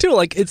the thing, too.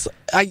 Like,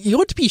 you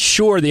want to be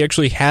sure they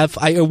actually have...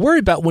 I worry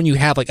about when you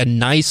have, like, a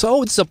nice...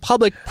 Oh, it's a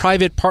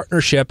public-private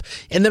partnership.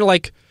 And then,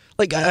 like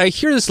I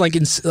hear this, like,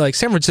 in like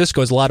San Francisco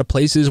has a lot of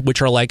places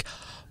which are, like...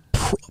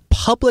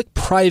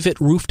 public-private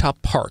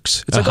rooftop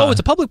parks. It's like, it's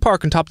a public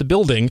park on top of the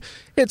building.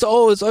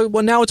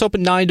 Well, now it's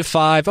open 9 to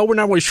 5. Oh, we're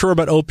not really sure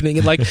about opening.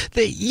 And like,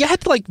 you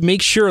have to like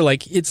make sure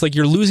like it's like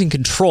you're losing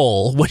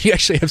control when you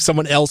actually have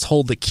someone else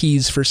hold the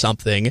keys for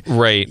something.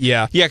 Right.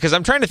 Yeah. Yeah. Because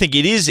I'm trying to think.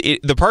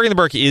 The park in the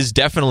park is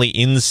definitely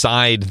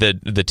inside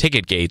the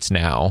ticket gates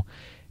now,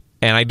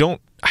 and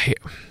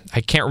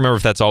I can't remember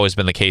if that's always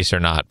been the case or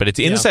not, but it's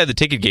inside the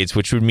ticket gates,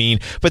 which would mean,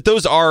 but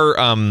those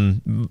are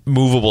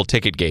movable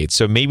ticket gates,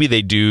 so maybe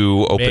they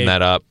do open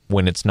that up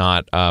when it's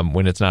not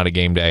a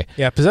game day.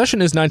 Yeah,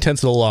 possession is 9/10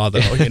 of the law, though.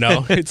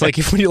 It's like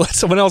when you let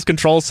someone else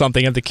control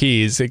something, have the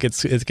keys, it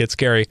gets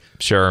scary.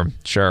 Sure.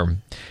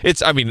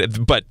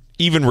 But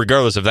even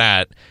regardless of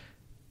that,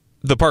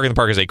 the park in the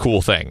park is a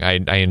cool thing.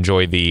 I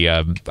enjoy the.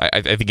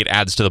 I think it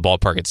adds to the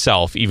ballpark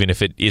itself, even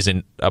if it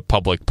isn't a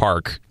public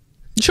park.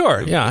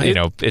 Sure,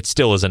 yeah. It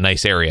still is a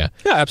nice area.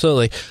 Yeah,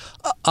 absolutely.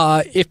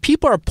 If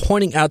people are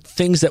pointing out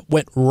things that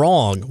went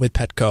wrong with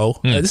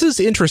Petco, this is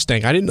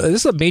interesting.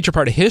 This is a major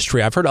part of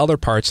history. I've heard other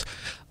parts.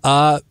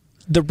 The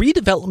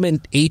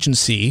redevelopment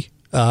agency,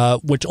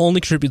 which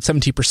only contributed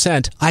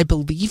 17%, I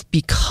believe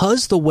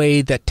because the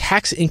way that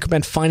tax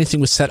increment financing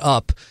was set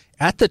up,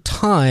 at the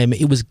time,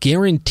 it was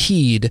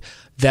guaranteed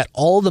that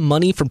all the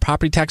money from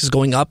property taxes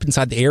going up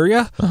inside the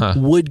area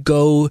would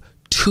go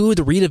to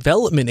the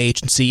redevelopment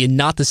agency and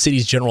not the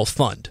city's general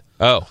fund.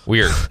 Oh,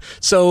 weird.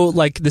 So,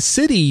 like, the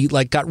city,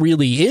 like, got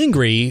really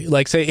angry,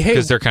 like, say, hey...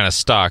 Because they're kind of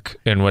stuck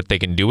in what they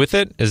can do with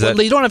it? Well,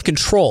 they don't have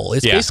control.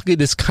 It's basically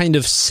this kind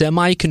of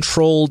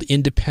semi-controlled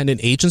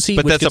independent agency.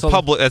 But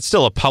that's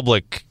still a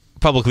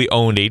publicly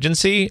owned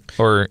agency,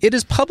 or it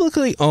is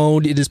publicly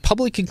owned. It is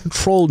publicly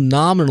controlled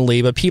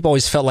nominally, but people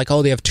always felt like,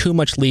 oh, they have too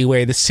much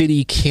leeway. The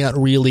city can't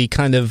really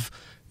kind of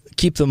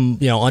keep them,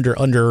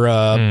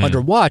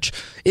 under watch.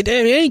 In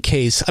any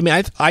case, I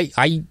mean,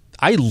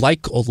 I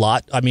like a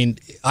lot. I mean,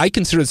 I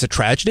consider this a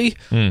tragedy,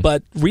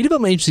 but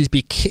redevelopment agencies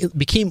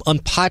became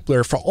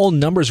unpopular for all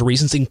numbers of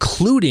reasons,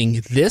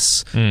 including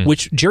this,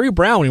 which Jerry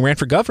Brown, when he ran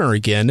for governor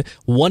again,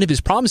 one of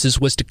his promises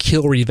was to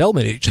kill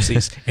redevelopment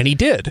agencies, and he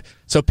did.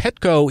 So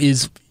Petco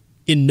is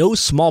in no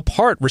small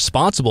part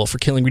responsible for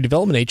killing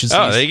redevelopment agencies.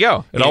 Oh, there you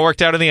go. It all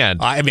worked out in the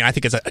end. I mean, I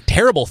think it's a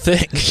terrible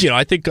thing.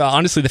 I think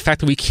honestly, the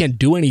fact that we can't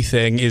do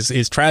anything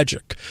is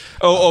tragic.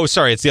 Oh,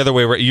 sorry, it's the other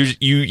way.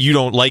 You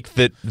don't like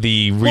that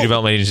the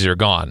redevelopment agencies are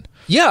gone.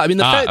 Yeah, I mean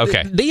the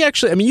fact they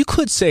actually. I mean, you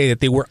could say that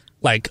they were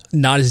like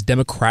not as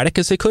democratic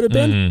as they could have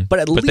been, but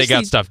at least they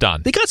got stuff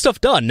done. They got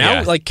stuff done.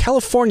 Now, like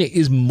California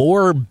is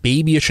more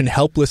babyish and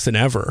helpless than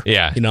ever.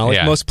 Yeah,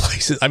 most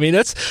places. I mean,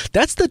 that's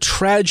the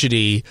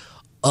tragedy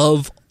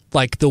of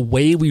like the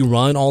way we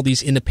run all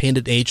these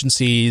independent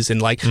agencies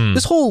and like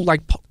this whole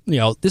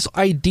this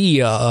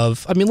idea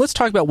of, I mean, let's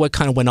talk about what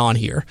kind of went on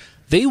here.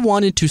 They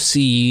wanted to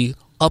see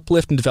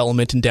uplift and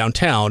development in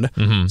downtown.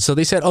 So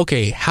they said,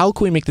 okay, how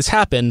can we make this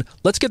happen?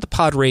 Let's get the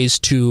Padres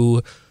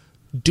to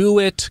do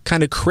it,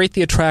 kind of create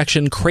the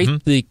attraction,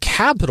 create the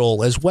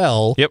capital as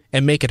well,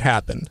 and make it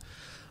happen.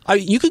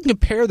 You can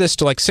compare this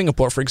to like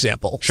Singapore, for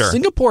example. Sure.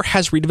 Singapore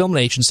has redevelopment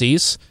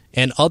agencies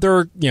and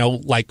other,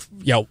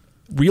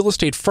 real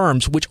estate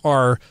firms which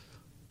are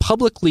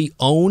publicly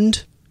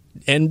owned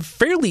and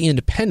fairly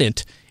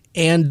independent,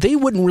 and they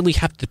wouldn't really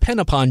have to depend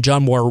upon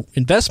John Moore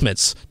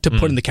Investments to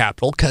put in the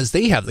capital because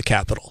they have the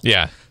capital.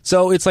 Yeah.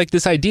 So it's like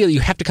this idea that you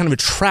have to kind of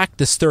attract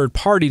this third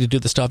party to do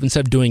the stuff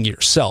instead of doing it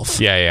yourself.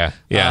 Yeah.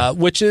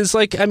 Which is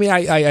like, I mean,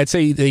 I'd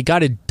say they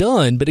got it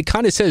done, but it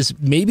kind of says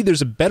maybe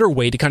there's a better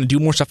way to kind of do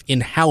more stuff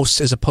in-house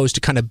as opposed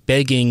to kind of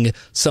begging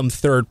some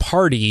third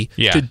party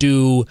to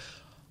do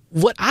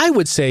what I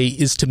would say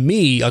is, to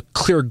me, a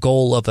clear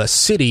goal of a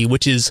city,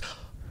 which is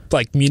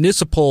like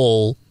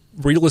municipal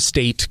real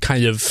estate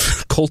kind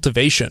of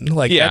cultivation.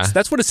 Like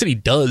that's what a city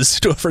does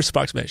to a first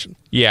approximation.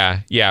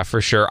 Yeah, for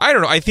sure. I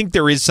don't know. I think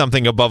there is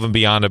something above and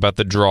beyond about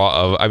the draw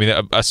of, I mean,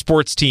 a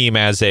sports team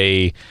as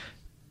an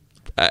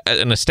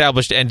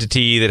established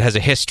entity that has a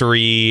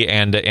history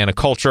and a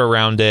culture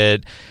around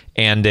it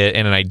and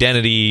an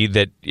identity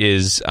that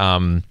is...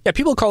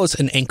 people call this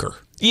an anchor.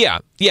 Yeah,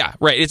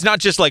 right. It's not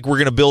just like we're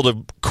going to build a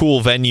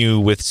cool venue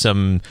with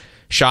some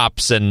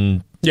shops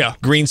and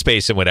green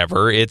space and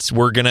whatever. It's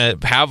we're going to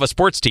have a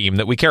sports team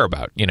that we care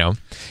about,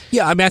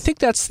 Yeah, I mean, I think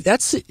that's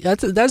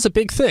a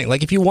big thing.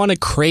 Like, if you want to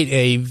create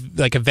a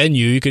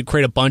venue, you could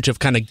create a bunch of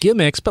kind of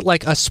gimmicks, but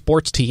like a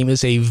sports team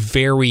is a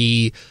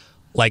very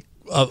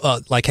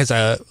has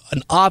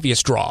an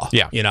obvious draw.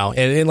 Yeah,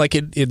 and like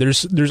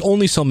there's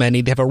only so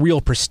many. They have a real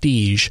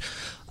prestige.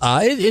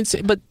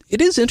 But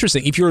it is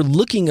interesting if you're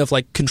looking of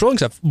like controlling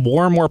stuff.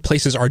 More and more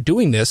places are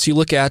doing this. You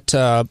look at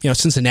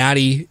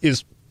Cincinnati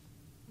is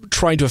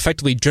trying to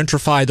effectively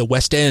gentrify the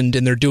West End,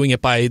 and they're doing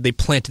it by they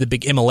planted the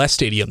big MLS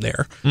stadium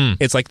there.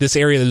 It's like this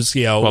area that's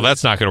well,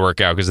 that's not going to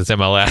work out because it's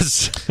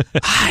MLS.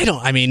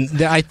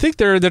 I think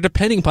they're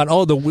depending upon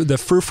the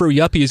frou-frou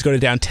yuppies go to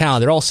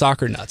downtown. They're all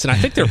soccer nuts, and I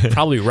think they're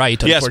probably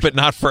right. Yes, but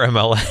not for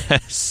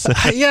MLS.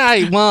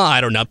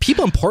 I don't know.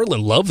 People in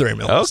Portland love their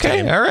MLS. Okay,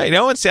 stadium. all right.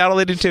 No, in Seattle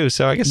they do too.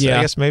 So I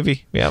guess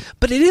maybe. Yeah.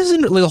 But it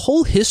isn't the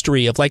whole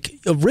history of like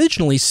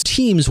originally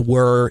teams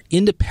were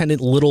independent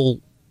little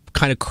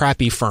kind of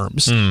crappy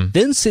firms.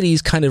 Then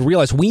cities kind of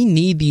realized we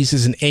need these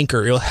as an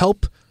anchor. It'll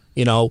help,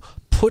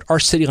 put our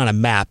city on a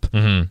map.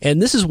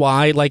 And this is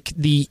why like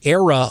the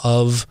era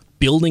of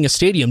building a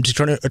stadium to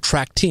try to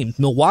attract teams.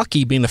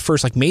 Milwaukee being the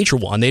first like major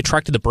one, they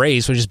attracted the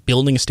Braves by just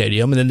building a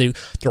stadium, and then they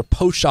were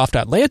poached off to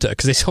Atlanta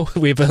because they said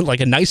we have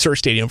a nicer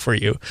stadium for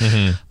you.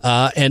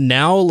 And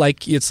now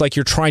like it's like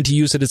you're trying to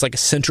use it as like a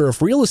center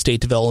of real estate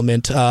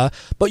development.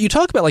 But you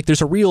talk about like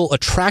there's a real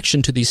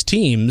attraction to these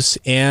teams,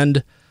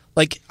 and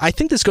like, I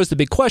think this goes to the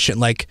big question,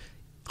 like,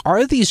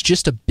 are these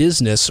just a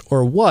business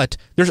or what?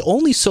 There's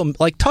only so,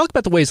 like, talk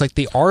about the ways, like,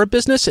 they are a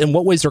business and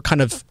what ways they're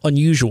kind of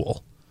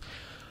unusual.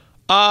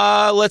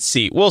 Let's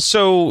see. Well,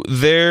 so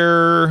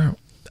they're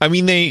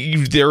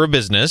a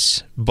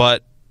business,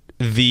 but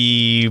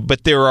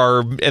but there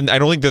are, and I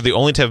don't think they're the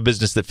only type of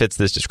business that fits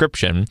this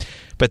description,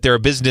 but they're a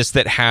business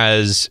that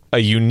has a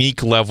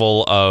unique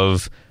level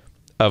of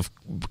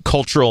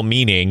cultural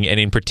meaning, and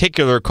in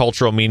particular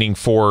cultural meaning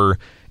for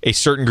a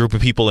certain group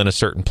of people in a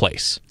certain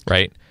place,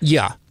 right?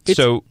 Yeah.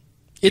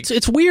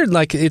 It's weird.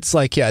 Like it's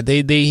like, yeah,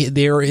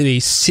 they're a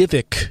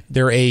civic,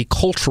 they're a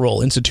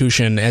cultural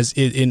institution as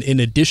in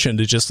addition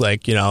to just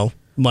like, you know,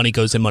 money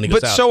goes in, money goes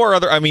out. But so are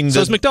other. I mean,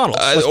 so is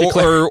McDonald's.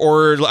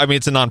 Or I mean,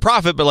 it's a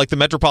nonprofit, but like the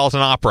Metropolitan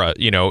Opera,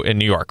 you know, in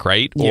New York,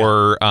 right? Yeah.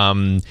 Or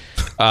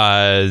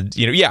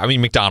you know, yeah. I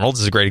mean,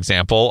 McDonald's is a great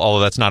example, although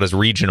that's not as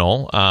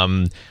regional.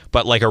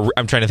 But like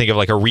I'm trying to think of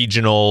like a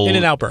regional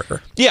In-N-Out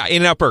Burger. Yeah,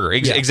 In-N-Out Burger.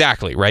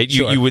 Exactly, right.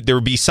 Sure. There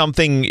would be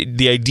something.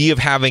 The idea of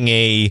having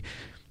a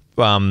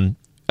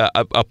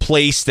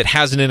place that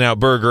has an In-N-Out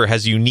Burger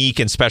has unique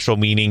and special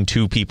meaning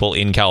to people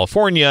in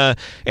California.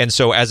 And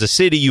so as a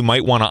city, you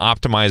might want to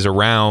optimize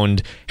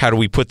around how do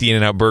we put the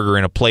In-N-Out Burger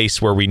in a place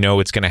where we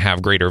know it's going to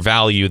have greater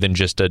value than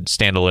just a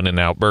standalone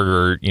In-N-Out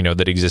Burger, you know,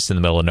 that exists in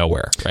the middle of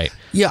nowhere, right?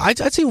 Yeah, I'd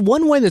say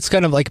one way that's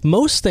kind of like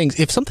most things,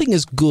 if something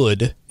is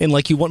good and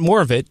like you want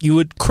more of it, you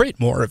would create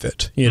more of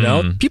it, you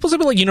know? People say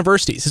about like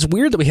universities. It's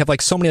weird that we have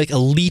like so many like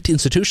elite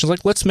institutions.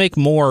 Like, let's make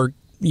more,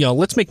 you know,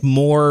 let's make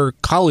more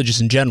colleges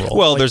in general.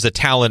 Well, like, there's a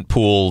talent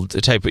pool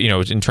type, you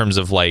know, in terms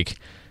of like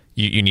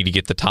you need to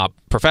get the top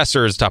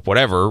professors, top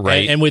whatever,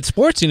 right? And with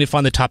sports, you need to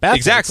find the top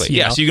athletes. Exactly.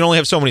 Yeah. know? So you can only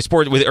have so many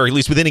sports, or at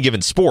least within a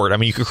given sport. I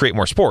mean, you could create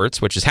more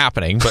sports, which is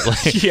happening, but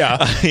like, yeah,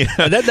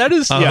 that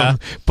is yeah.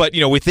 But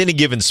you know, within a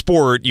given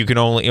sport, you can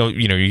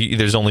only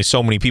there's only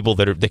so many people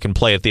that can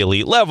play at the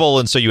elite level,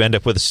 and so you end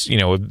up with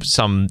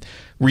some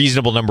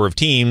reasonable number of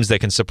teams that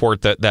can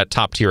support that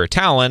top tier of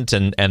talent,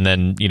 and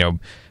then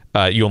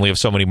you only have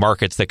so many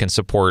markets that can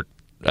support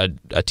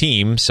a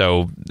team,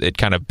 so it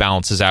kind of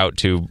balances out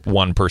to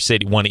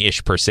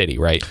one-ish per city,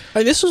 right?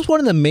 This is one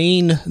of the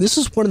main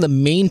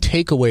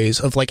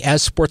takeaways of like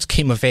as sports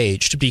came of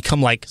age to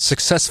become like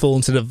successful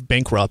instead of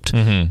bankrupt,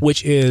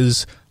 which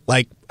is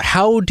like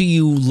how do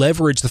you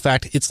leverage the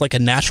fact it's like a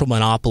natural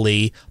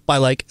monopoly by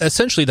like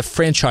essentially the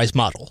franchise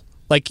model.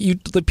 Like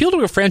the people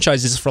do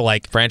franchises for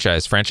like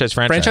franchises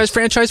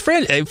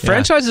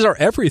are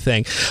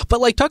everything, but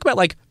like talk about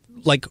like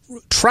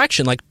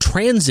traction, like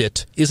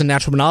transit is a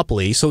natural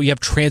monopoly. So you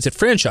have transit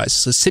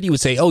franchises. The city would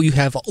say, oh, you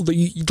have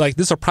like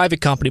this is a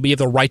private company, but you have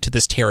the right to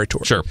this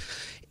territory. Sure.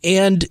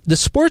 And the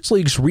sports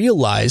leagues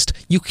realized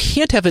you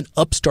can't have an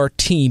upstart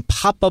team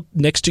pop up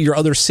next to your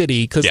other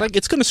city because like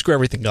it's going to screw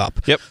everything up.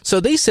 Yep. So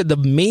they said the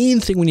main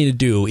thing we need to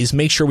do is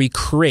make sure we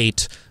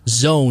create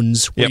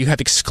zones where you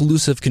have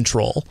exclusive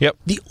control. Yep.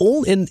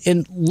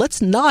 And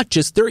let's not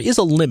just, there is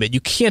a limit.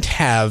 You can't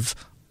have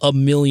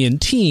 1 million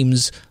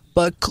teams.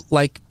 But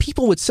like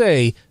people would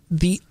say,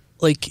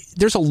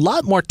 there's a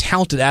lot more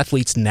talented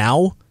athletes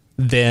now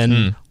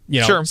than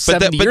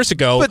 70 years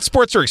ago. But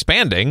sports are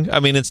expanding.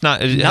 I mean, it's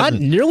not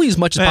nearly as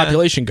much as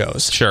population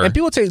goes. Sure. And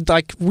people would say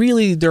like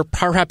really there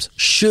perhaps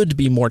should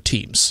be more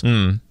teams.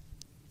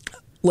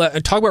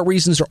 Talk about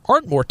reasons there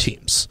aren't more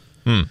teams.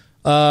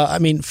 I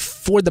mean,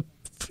 from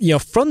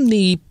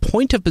the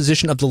point of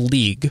position of the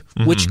league,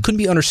 which couldn't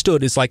be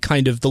understood as like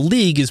kind of the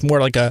league is more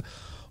like a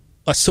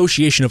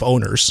association of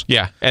owners.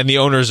 Yeah, and the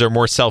owners are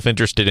more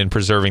self-interested in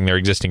preserving their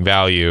existing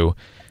value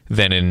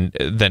than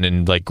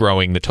in like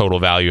growing the total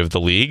value of the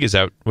league. Is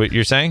that what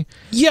you're saying?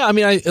 Yeah, I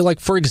mean,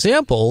 for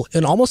example,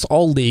 in almost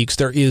all leagues,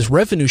 there is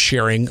revenue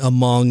sharing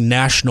among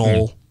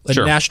national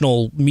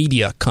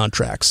media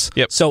contracts.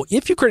 Yep. So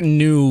if you create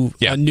new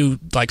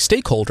like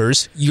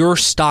stakeholders, your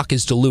stock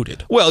is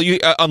diluted. Well,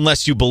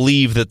 unless you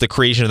believe that the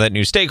creation of that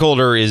new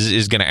stakeholder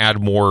is going to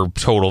add more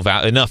total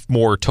enough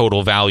more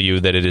total value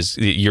that it is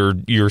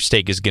your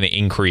stake is going to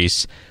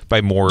increase by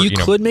more. You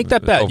could make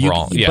that bet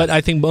overall. But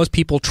I think most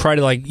people try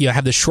to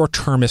have the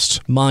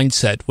short-termist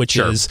mindset, which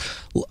is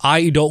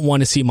I don't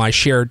want to see my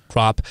share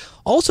drop.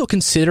 Also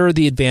consider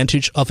the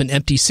advantage of an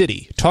empty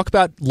city. Talk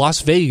about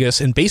Las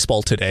Vegas and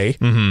baseball today.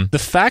 The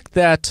fact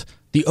that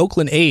the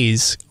Oakland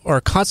A's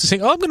are constantly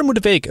saying, oh, I'm going to move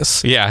to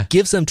Vegas,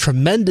 gives them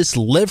tremendous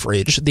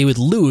leverage they would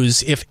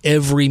lose if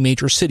every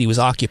major city was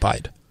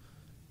occupied.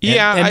 And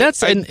I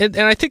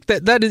think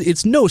that is,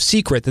 it's no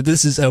secret that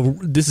this is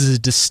a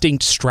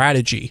distinct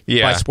strategy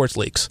by sports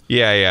leagues.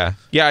 Yeah.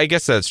 I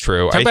guess that's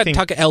true.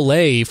 Talk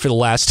LA for the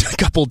last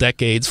couple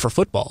decades for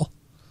football.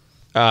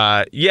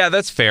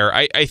 That's fair.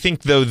 I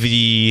think though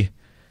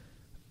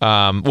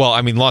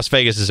Las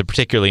Vegas is a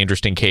particularly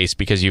interesting case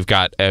because you've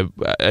got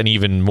an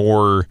even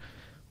more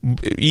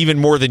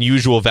than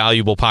usual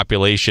valuable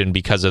population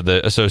because of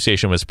the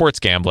association with sports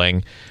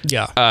gambling.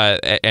 And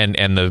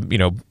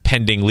the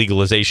pending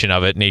legalization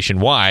of it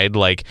nationwide.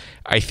 Like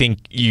I think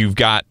you've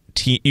got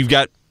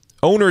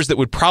owners that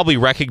would probably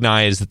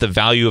recognize that the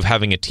value of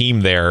having a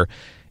team there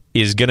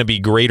is going to be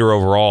greater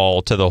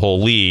overall to the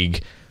whole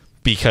league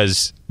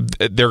because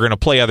they're going to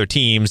play other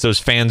teams. Those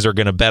fans are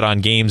going to bet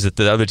on games that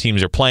the other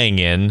teams are playing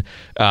in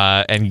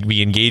and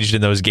be engaged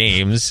in those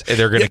games.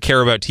 They're going to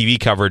care about TV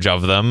coverage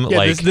of them. Yeah,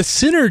 like the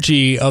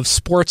synergy of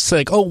sports,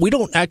 like, oh, we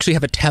don't actually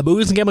have a taboo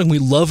in gambling, we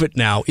love it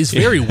now, is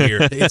very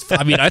weird.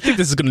 I mean, I think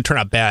this is going to turn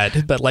out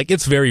bad, but like,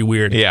 it's very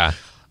weird. Yeah.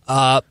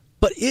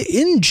 But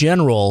in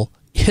general,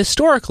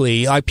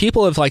 historically,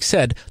 people have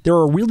said there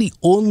are really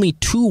only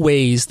two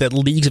ways that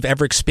leagues have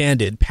ever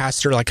expanded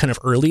past their kind of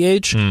early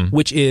age,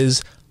 which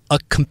is a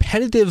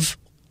competitive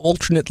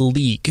alternate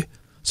league.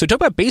 So talk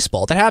about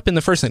baseball. That happened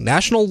the first thing.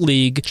 National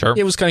League. Sure.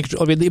 It was kind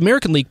of. I mean, the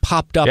American League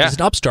popped up as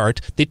an upstart.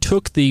 They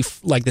took the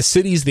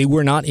cities they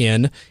were not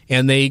in,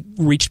 and they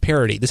reached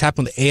parity. This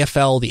happened with the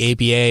AFL, the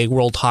ABA,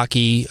 World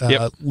Hockey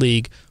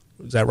League.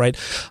 Is that right?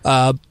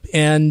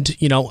 And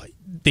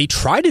they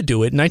tried to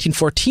do it in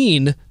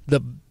 1914.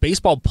 The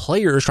baseball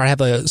players tried to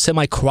have a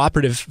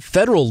semi-cooperative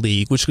federal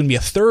league, which is going to be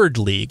a third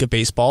league of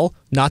baseball.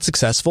 Not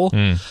successful.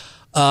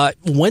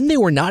 When they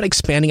were not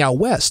expanding out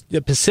west,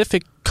 the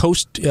Pacific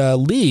Coast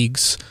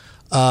leagues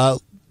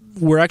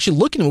were actually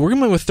we're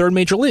going with third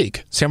major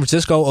league. San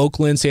Francisco,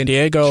 Oakland, San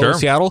Diego,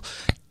 Seattle.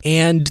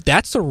 And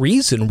that's the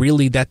reason,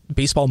 really, that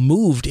baseball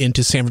moved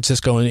into San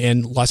Francisco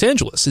and Los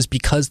Angeles, is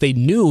because they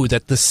knew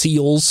that the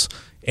Seals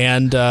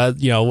and,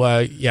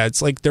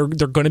 it's like they're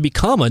going to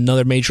become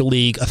another major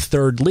league, a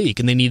third league,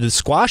 and they needed to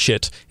squash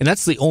it. And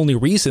that's the only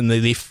reason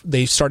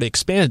they started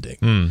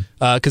expanding,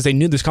 because they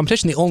knew there's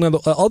competition. The only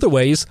other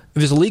ways, if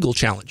there's a legal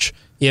challenge.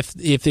 If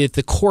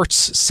the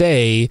courts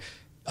say,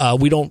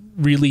 we don't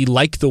really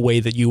like the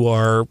way that you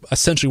are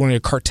essentially running a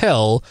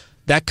cartel,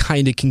 that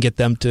kind of can get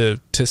them to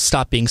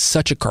stop being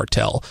such a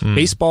cartel.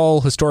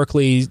 Baseball,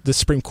 historically, the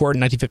Supreme Court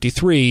in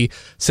 1953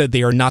 said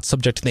they are not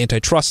subject to the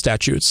antitrust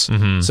statutes.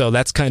 So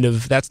that's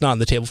not on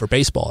the table for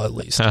baseball, at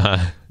least.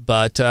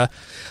 But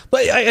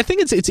I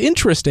think it's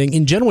interesting.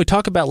 In general, we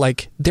talk about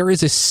there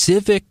is a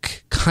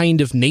civic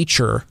kind of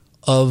nature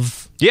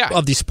of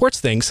these sports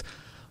things.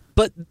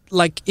 But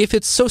if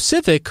it's so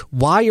civic,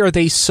 why are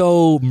they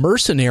so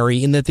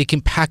mercenary in that they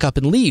can pack up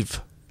and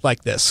leave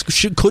like this?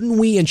 Couldn't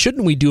we and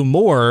shouldn't we do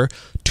more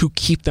to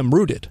keep them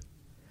rooted?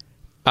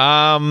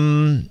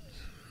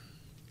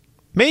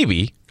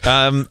 Maybe.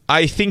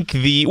 I think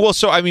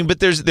but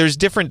there's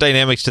different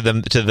dynamics to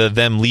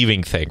them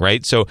leaving thing,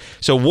 right? So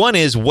one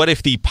is, what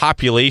if the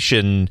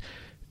population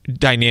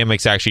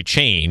dynamics actually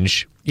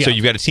change? Yeah. So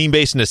you've got a team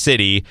based in a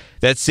city,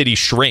 that city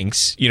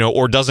shrinks,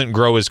 or doesn't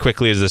grow as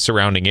quickly as the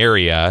surrounding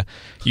area.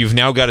 You've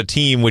now got a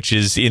team which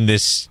is in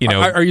this,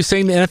 Are you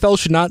saying the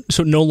NFL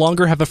should no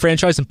longer have a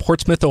franchise in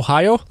Portsmouth,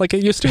 Ohio, like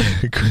it used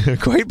to?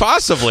 Quite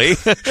possibly.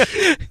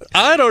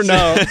 I don't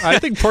know. I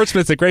think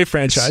Portsmouth's a great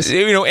franchise.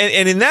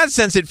 And in that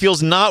sense, it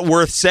feels not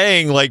worth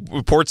saying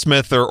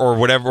Portsmouth or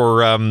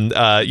whatever,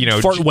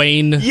 or Fort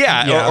Wayne,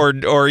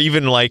 or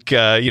even let's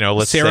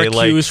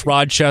Syracuse, say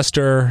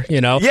Rochester,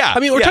 Yeah, I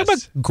mean, we're talking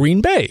about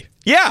Green Bay.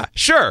 Yeah,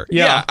 sure.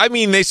 Yeah. I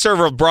mean, they serve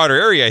a broader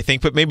area, I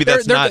think, but maybe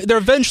that's not.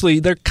 They're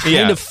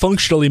kind of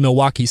functionally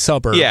Milwaukee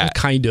suburb. Yeah,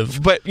 kind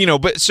of. But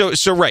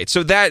so right.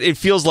 So that it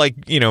feels like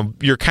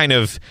you're kind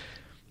of.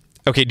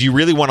 Okay, do you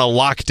really want to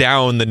lock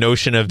down the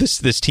notion of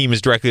this team is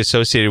directly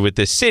associated with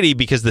this city,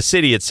 because the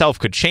city itself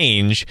could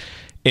change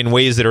in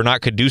ways that are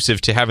not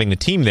conducive to having the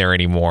team there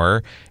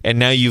anymore, and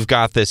now you've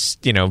got this.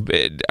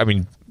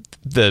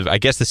 I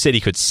guess the city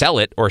could sell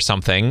it or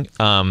something.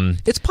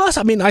 It's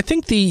possible. I mean, I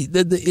think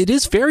it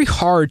is very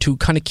hard to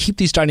kind of keep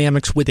these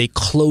dynamics with a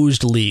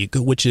closed league,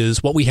 which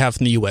is what we have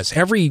in the U.S.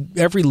 Every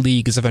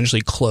league is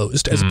eventually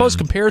closed, as opposed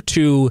compared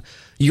to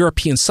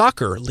European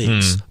soccer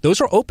leagues.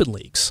 Those are open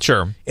leagues.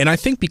 Sure. And I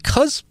think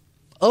because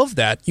of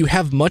that, you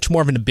have much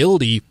more of an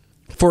ability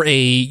for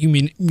a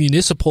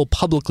municipal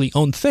publicly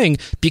owned thing,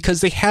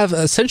 because they have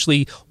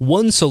essentially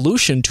one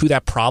solution to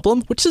that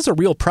problem, which is a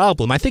real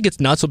problem. I think it's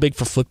not so big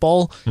for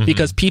football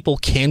because people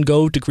can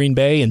go to Green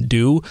Bay and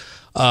do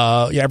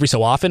every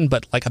so often,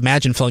 but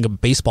imagine filling a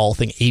baseball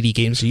thing 80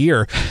 games a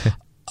year.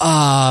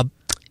 One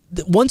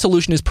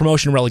solution is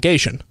promotion and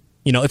relegation.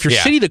 If your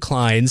city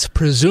declines,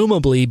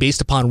 presumably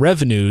based upon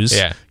revenues,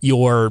 you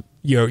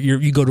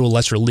go to a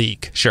lesser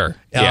league. Sure.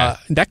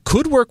 That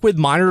could work with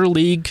minor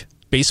league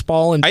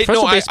baseball and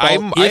professional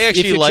baseball.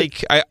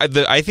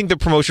 I think the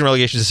promotion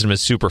relegation system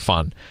is super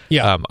fun.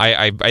 Yeah.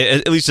 I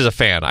at least as a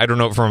fan. I don't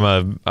know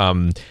from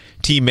a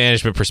team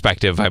management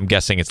perspective. I'm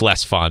guessing it's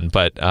less fun,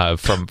 but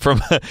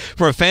from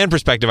a fan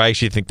perspective, I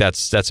actually think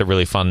that's a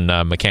really fun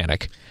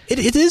mechanic.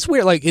 It is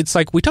weird. It's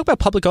we talk about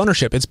public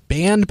ownership. It's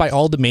banned by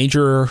all the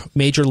major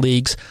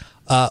leagues.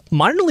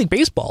 Minor league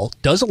baseball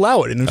does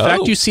allow it. And in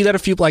fact, you see that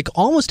if you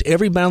almost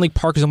every minor league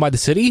park is owned by the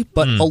city,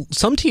 but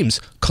some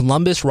teams,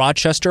 Columbus,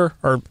 Rochester,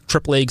 are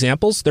AAA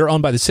examples. They're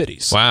owned by the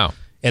cities. Wow.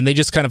 And they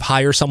just kind of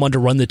hire someone to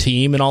run the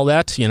team and all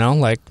that,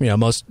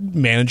 most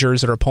managers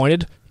that are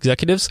appointed,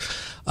 executives.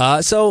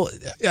 So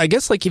I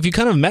guess if you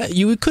kind of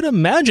you could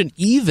imagine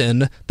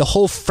even the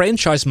whole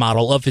franchise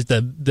model of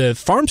the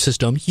farm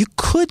system, you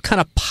could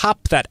kind of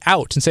pop that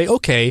out and say,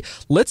 okay,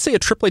 let's say a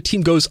AAA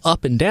team goes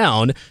up and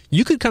down.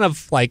 You could kind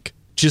of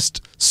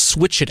just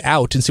switch it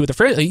out and see what the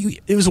franchise.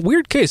 It was a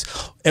weird case.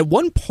 At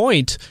one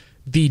point,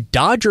 the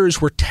Dodgers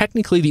were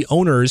technically the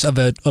owners of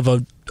a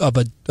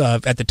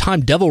at the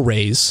time Devil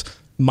Rays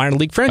minor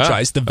league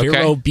franchise. The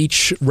Vero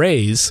Beach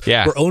Rays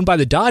were owned by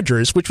the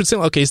Dodgers, which would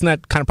seem, okay, isn't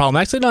that kind of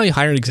problematic? So, no, you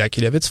hire an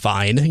executive, it's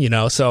fine,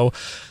 So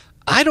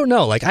I don't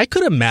know. Like, I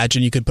could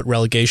imagine you could put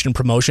relegation and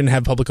promotion,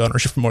 have public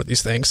ownership for more of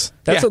these things.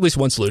 That's at least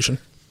one solution.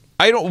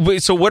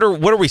 So what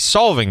are we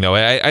solving though?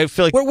 I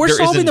feel like we're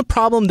solving the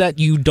problem that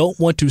you don't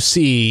want to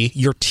see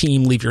your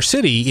team leave your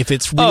city if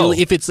it's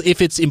really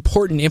if it's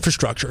important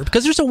infrastructure,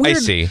 because there's a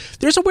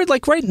weird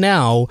like right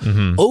now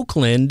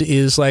Oakland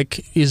is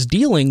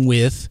dealing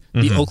with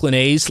the Oakland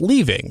A's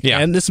leaving,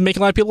 and this is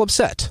making a lot of people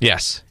upset.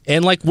 Yes,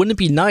 and like, wouldn't it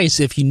be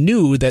nice if you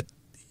knew that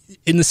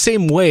in the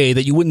same way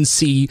that you wouldn't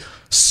see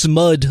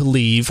SMUD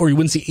leave or you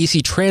wouldn't see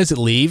AC Transit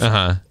leave,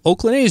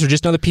 Oakland A's are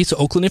just another piece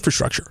of Oakland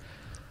infrastructure.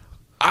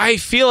 I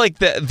feel like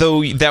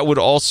that would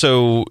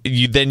also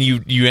you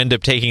end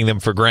up taking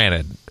them for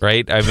granted,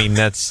 right? I mean,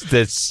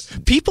 that's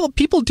people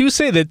do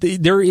say that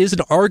there is an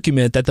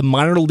argument that the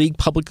minor league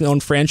publicly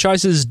owned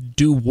franchises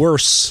do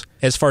worse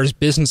as far as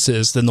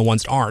businesses than the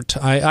ones that aren't.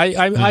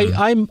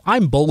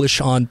 I'm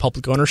bullish on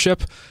public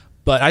ownership,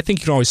 but I think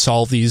you can always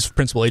solve these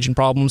principal agent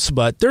problems.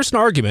 But there's an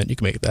argument you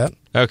can make that.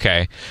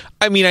 Okay,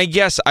 I mean, I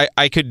guess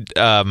I could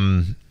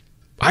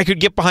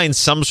get behind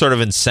some sort of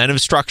incentive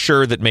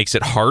structure that makes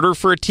it harder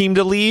for a team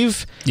to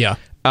leave. Yeah.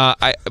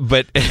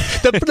 But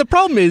the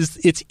problem is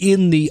it's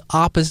in the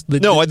opposite.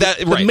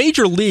 The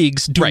major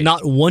leagues do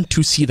not want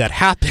to see that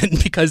happen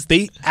because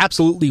they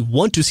absolutely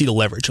want to see the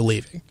leverage of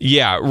leaving.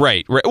 Yeah,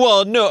 right.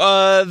 Well,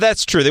 no,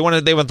 that's true. They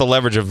want the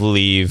leverage of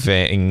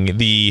leaving.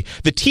 The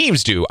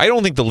teams do. I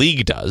don't think the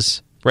league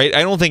does. Right,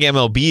 I don't think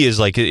MLB is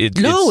like it.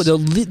 No,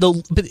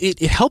 but it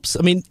helps.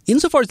 I mean,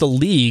 insofar as the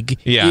league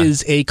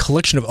is a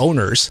collection of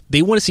owners,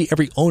 they want to see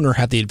every owner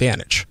have the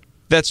advantage.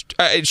 That's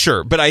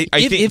sure, but I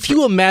think if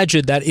you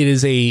imagine that it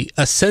is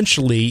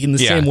essentially in the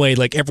same way,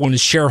 like everyone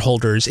is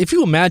shareholders. If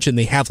you imagine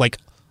they have like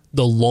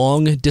the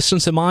long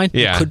distance in mind,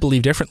 you could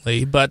believe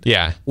differently. But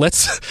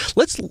let's.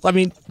 I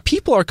mean,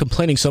 people are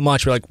complaining so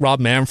much, like Rob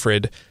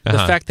Manfred, the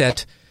fact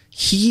that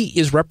he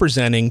is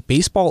representing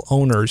baseball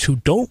owners who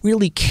don't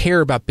really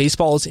care about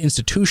baseball as an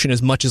institution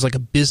as much as like a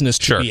business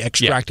to be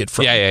extracted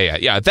from.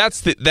 Yeah. That's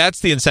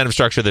the incentive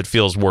structure that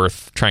feels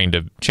worth trying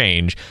to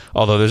change,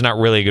 although there's not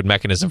really a good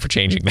mechanism for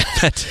changing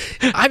that.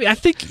 I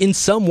think in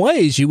some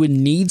ways you would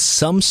need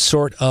some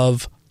sort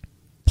of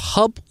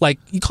like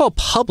you call it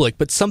public,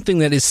 but something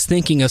that is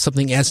thinking of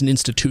something as an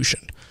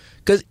institution.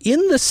 Because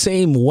in the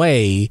same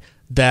way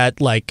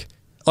that like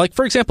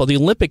for example, the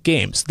Olympic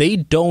Games, they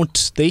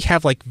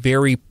have like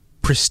very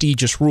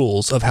prestigious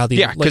rules of how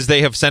the because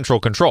they have central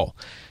control.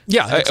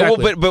 Yeah,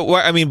 exactly.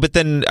 But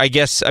then I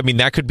guess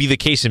that could be the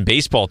case in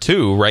baseball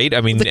too, right?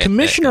 I mean, the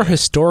commissioner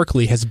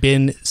historically has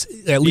been,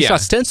 at least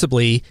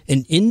ostensibly,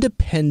 an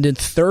independent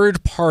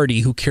third party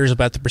who cares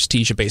about the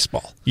prestige of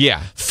baseball.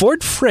 Yeah,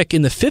 Ford Frick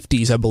in the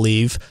 50s, I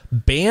believe,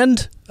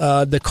 banned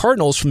the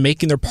Cardinals from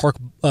making their park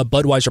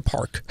Budweiser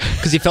Park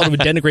because he felt it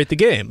would denigrate the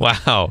game.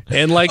 Wow,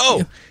 and like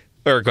go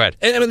ahead.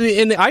 And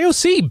the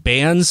IOC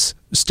bans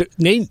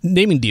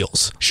naming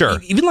deals.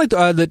 Sure. Even like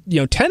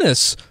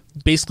tennis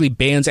basically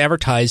bans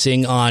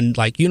advertising on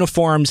like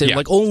uniforms and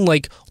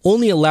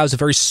only allows a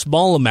very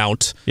small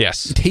amount.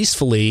 Yes.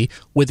 Tastefully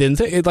within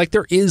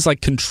there is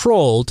like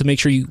control to make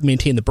sure you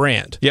maintain the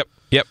brand. Yep.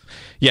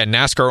 Yeah,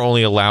 NASCAR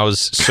only allows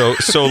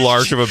so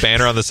large of a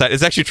banner on the side.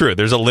 It's actually true.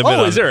 There's a limit.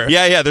 Oh, is there?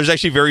 Yeah. There's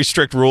actually very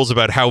strict rules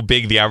about how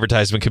big the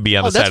advertisement can be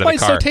on the side of the car.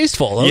 That's why it's so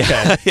tasteful.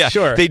 Okay, yeah,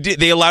 sure.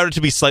 They allowed it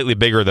to be slightly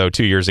bigger though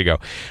 2 years ago.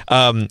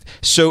 The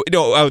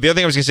other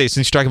thing I was going to say,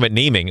 since you're talking about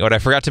naming, what I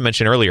forgot to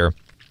mention earlier,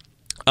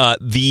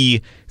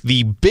 the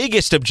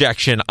biggest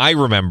objection I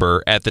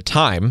remember at the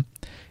time,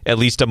 at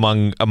least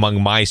among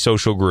my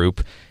social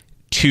group,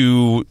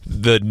 to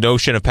the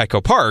notion of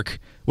Petco Park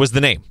was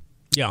the name.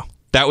 Yeah.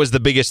 That was the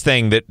biggest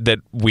thing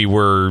that we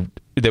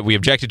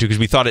objected to because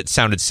we thought it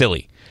sounded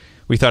silly.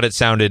 We thought it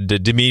sounded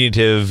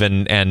diminutive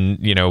and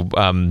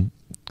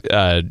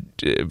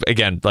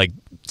again, like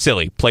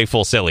silly,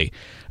 playful, silly.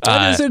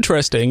 That is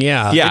interesting.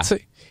 Yeah. Yeah.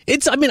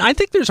 I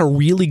think there's a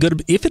really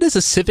good, if it is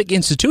a civic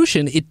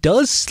institution, it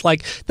does,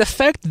 like, the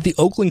fact that the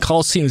Oakland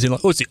Coliseum is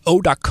it's the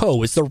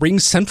O.co, it's the Ring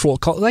Central,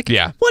 what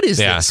is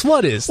this?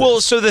 What is this? Well,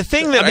 so the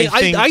thing that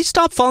I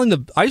stopped following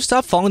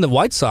the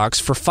White Sox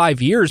for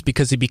 5 years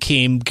because they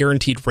became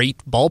guaranteed rate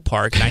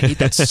ballpark, and I hate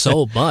that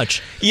so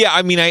much. Yeah,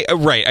 I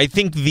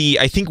think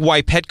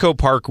why Petco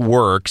Park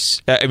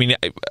works,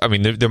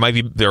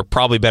 there are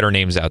probably better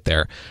names out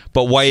there,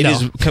 but why it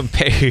is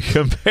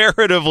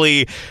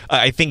comparatively,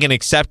 I think, an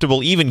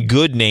acceptable, even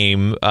good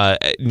name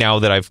now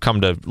that I've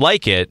come to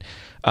like it,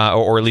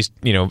 or at least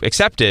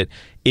accept it,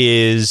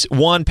 is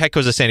one,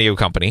 Petco's a San Diego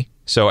company,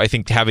 so I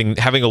think having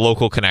a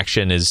local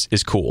connection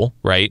is cool,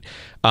 right?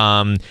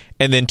 And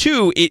then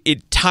two,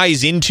 it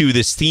ties into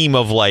this theme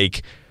of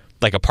like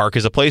like a park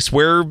is a place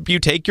where you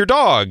take your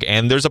dog,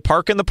 and there's a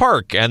park in the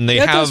park, and they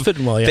have fit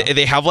well,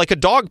 they have like a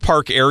dog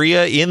park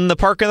area in the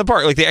park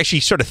Like they actually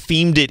sort of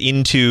themed it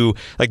into,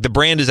 like, the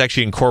brand is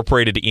actually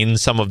incorporated in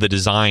some of the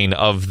design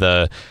of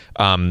the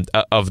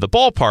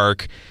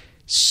ballpark,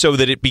 so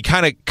that it be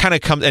kind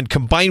of come, and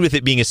combined with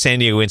it being a San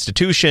Diego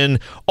institution,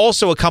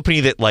 also a company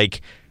that,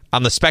 like,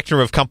 on the spectrum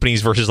of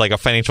companies versus like a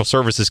financial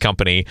services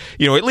company,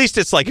 at least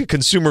it's like a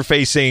consumer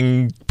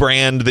facing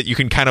brand that you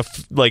can kind of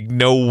like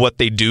know what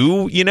they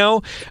do,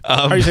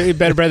 Are you saying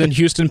better than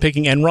Houston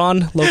picking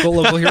Enron,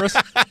 local heroes?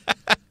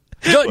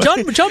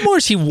 John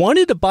Morris, he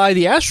wanted to buy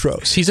the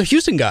Astros. He's a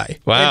Houston guy.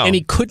 Wow. And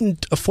he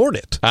couldn't afford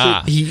it.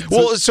 But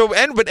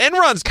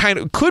Enron's kind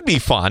of could be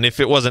fun if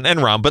it wasn't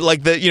Enron, but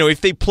like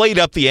if they played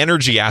up the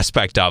energy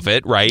aspect of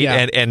it, right?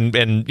 Yeah.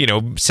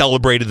 And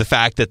celebrated the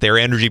fact that they're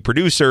energy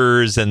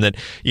producers, and that,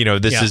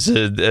 this is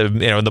and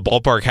the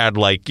ballpark had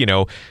like,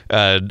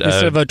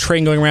 instead of a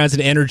train going around as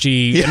an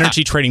energy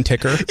trading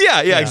ticker.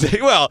 Yeah,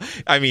 exactly. Well,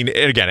 I mean,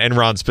 again,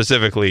 Enron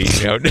specifically,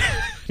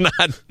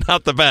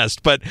 not the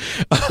best, but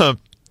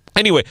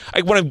anyway,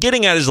 what I'm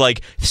getting at is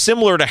like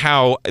similar to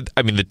how,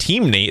 I mean, the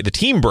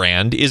team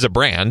brand is a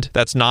brand.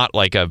 That's not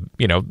like a,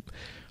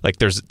 like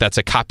that's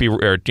a copy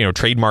or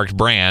trademarked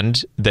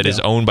brand that is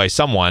owned by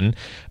someone.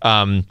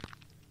 Having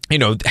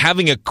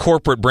a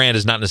corporate brand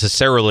is not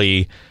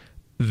necessarily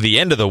the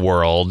end of the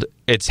world.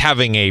 It's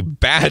having a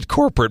bad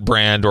corporate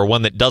brand, or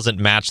one that doesn't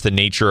match the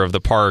nature of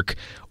the park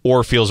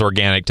or feels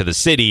organic to the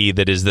city,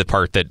 that is the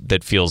part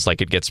that feels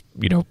like it gets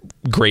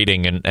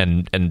grating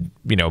and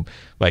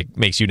like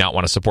makes you not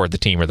want to support the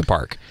team or the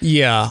park.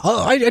 Yeah,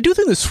 I do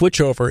think the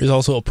switchover is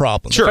also a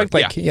problem. Sure,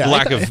 fact,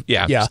 lack of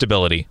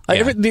stability.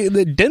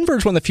 The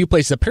Denver's one of the few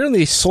places. Apparently,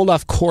 they sold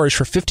off Coors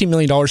for $50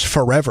 million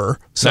forever.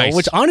 So, nice.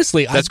 Which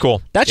honestly, that's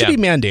cool. That should be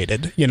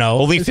mandated.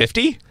 Only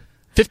 50.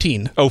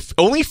 15. Oh,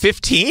 only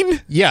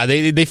 15? Yeah,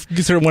 they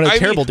consider one a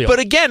terrible deal. But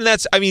again,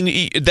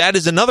 that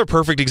is another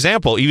perfect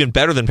example, even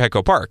better than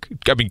Petco Park.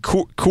 I mean,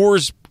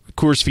 Coors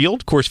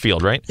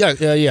Field, right?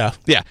 Yeah.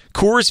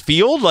 Coors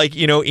Field, like,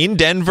 in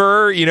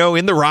Denver,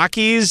 in the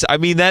Rockies. I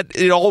mean, that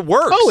it all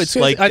works. Oh, it's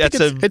like, I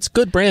think it's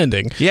good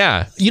branding.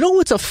 Yeah.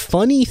 What's a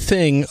funny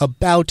thing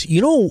about,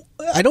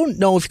 I don't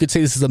know if you could say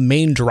this is the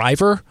main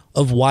driver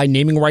of why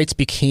naming rights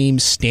became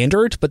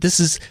standard, but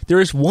there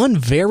is one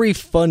very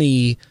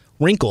funny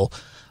wrinkle.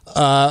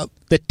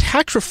 The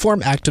Tax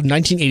Reform Act of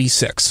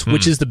 1986,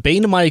 which is the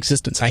bane of my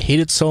existence. I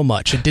hate it so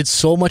much. It did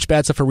so much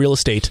bad stuff for real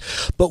estate.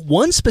 But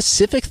one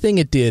specific thing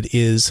it did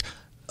is,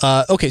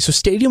 so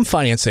stadium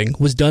financing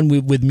was done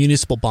with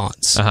municipal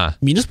bonds. Uh-huh.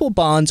 Municipal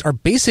bonds are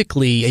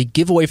basically a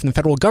giveaway from the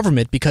federal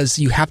government because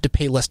you have to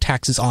pay less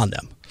taxes on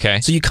them.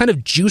 Okay. So you kind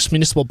of juice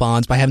municipal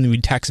bonds by having them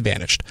be tax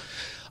advantaged.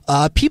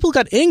 People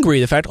got angry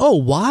at the fact,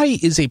 why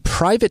is a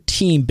private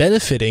team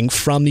benefiting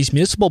from these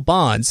municipal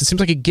bonds? It seems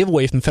like a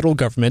giveaway from the federal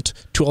government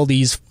to all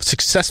these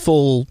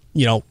successful,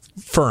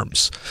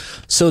 firms.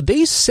 So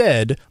they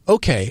said,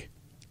 okay,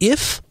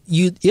 if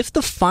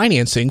the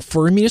financing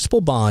for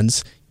municipal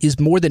bonds is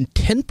more than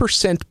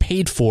 10%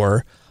 paid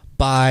for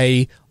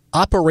by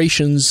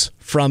operations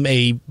from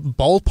a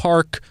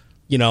ballpark,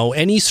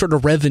 any sort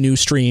of revenue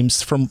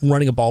streams from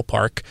running a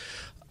ballpark,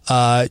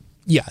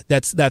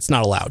 that's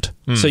not allowed.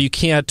 So you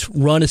can't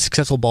run a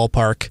successful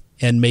ballpark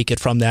and make it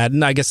from that.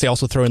 And I guess they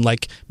also throw in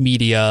like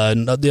media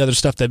and the other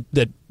stuff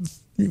that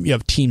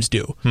teams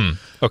do.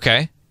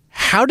 Okay.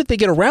 How did they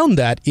get around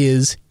that?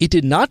 Is it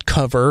did not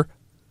cover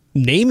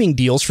naming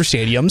deals for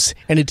stadiums,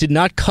 and it did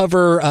not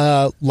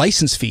cover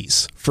license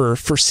fees for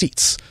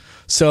seats.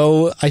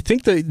 So I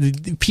think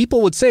the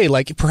people would say,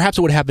 like, perhaps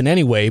it would happen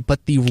anyway,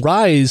 but the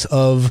rise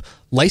of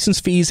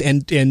license fees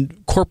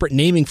and corporate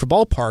naming for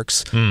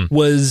ballparks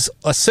was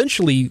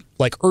essentially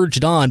like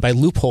urged on by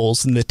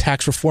loopholes in the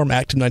Tax Reform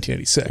Act of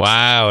 1986.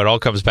 Wow, it all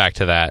comes back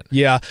to that.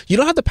 Yeah.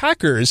 How the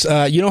Packers,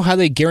 how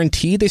they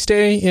guarantee they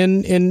stay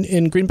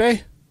in Green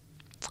Bay?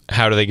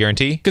 How do they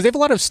guarantee? Because they have a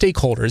lot of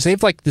stakeholders. They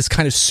have like this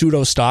kind of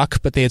pseudo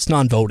stock, but it's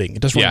non-voting.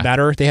 It doesn't really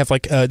matter. They have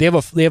like they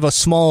have a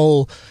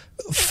small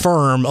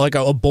firm, like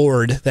a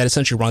board that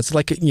essentially runs,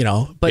 like,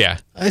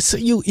 But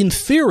in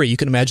theory, you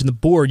can imagine the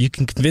board. You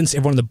can convince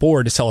everyone on the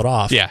board to sell it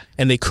off. Yeah,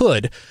 and they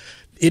could.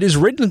 It is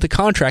written in the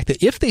contract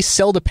that if they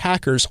sell the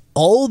Packers,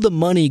 all the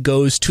money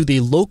goes to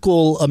the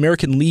local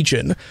American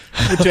Legion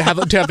to have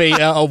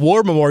a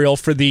war memorial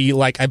for the,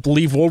 like, I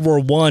believe World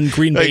War I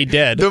Green Bay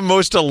dead. The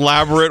most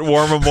elaborate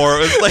war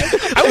memorial.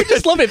 I would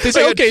just love it if they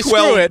say, okay,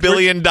 screw it.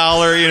 $12 billion,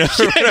 Yeah,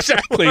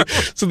 exactly.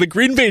 So the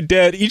Green Bay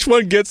dead, each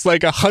one gets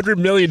like $100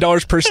 million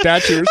per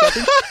statue or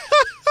something.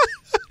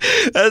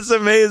 That's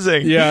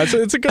amazing. Yeah,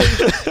 it's a good...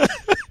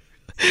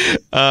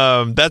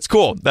 That's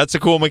cool. That's a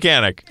cool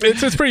mechanic.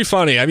 It's pretty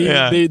funny. I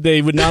mean,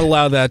 they would not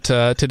allow that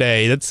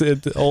today. That's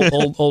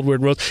old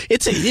weird rules.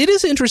 It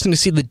is interesting to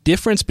see the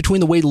difference between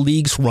the way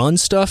leagues run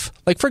stuff.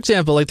 Like, for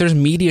example, like there's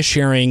media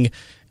sharing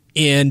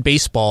in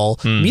baseball.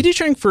 Media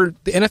sharing for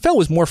the NFL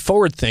was more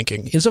forward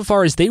thinking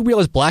insofar as they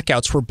realized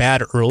blackouts were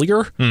bad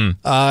earlier,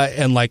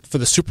 and like for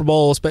the Super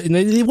Bowls, but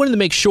they wanted to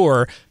make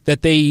sure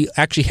that they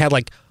actually had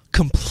like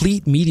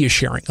complete media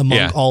sharing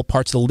among all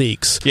parts of the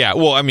leagues. Yeah,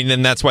 well, I mean,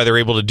 and that's why they're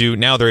able to do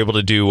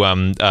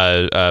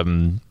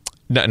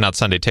not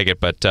Sunday Ticket,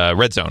 but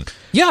Red Zone.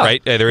 Yeah.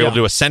 Right? They're able to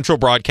do a central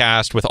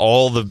broadcast with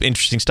all the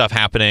interesting stuff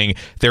happening.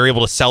 They're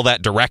able to sell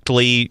that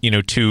directly,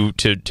 to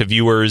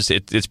viewers.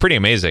 It's pretty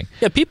amazing.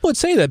 Yeah, people would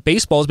say that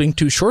baseball is being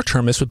too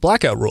short-termist with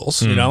blackout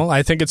rules.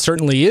 I think it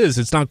certainly is.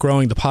 It's not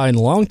growing the pie in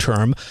the long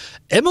term.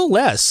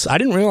 MLS, I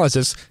didn't realize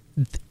this,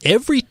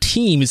 every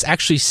team is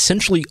actually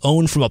centrally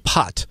owned from a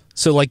pot.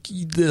 So, like,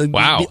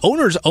 the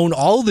owners own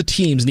all the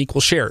teams in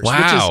equal shares, which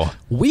is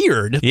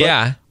weird.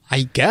 Yeah.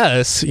 I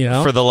guess,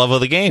 For the love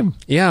of the game.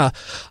 Yeah.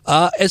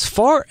 As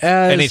far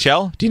as...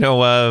 NHL? Do you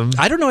know...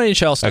 I don't know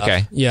NHL stuff.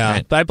 Okay. Yeah.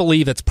 Right. But I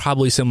believe it's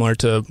probably similar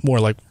to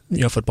more like,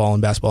 football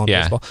and basketball and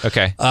baseball.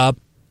 Okay.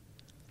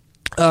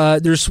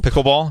 There's...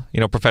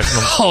 Pickleball?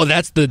 Professional... Oh,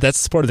 that's the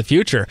sport of the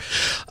future.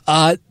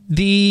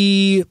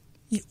 There's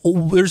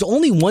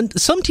only one...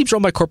 Some teams are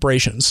owned by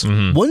corporations.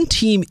 Mm-hmm. One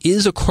team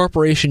is a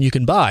corporation you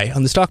can buy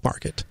on the stock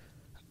market.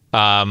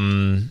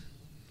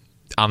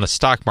 On the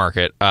stock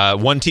market,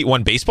 one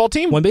baseball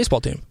team. One baseball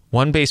team.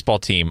 One baseball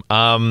team.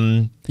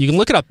 You can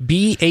look it up.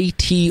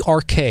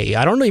 BATRK.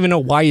 I don't even know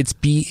why it's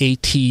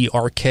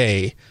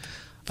BATRK.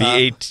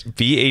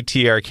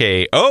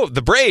 BATRK. Oh,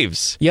 the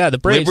Braves. Yeah, the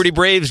Braves. Liberty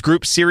Braves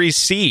Group Series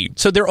C.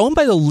 So they're owned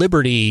by the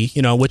Liberty,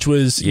 which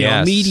was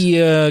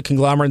media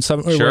conglomerate and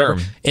something. Sure.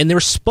 Whatever. And they were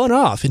spun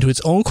off into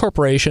its own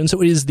corporation.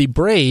 So it is the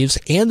Braves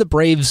and the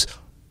Braves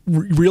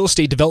Real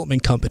Estate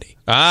Development Company.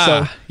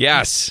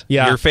 Yes.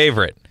 Yeah. Your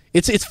favorite.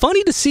 It's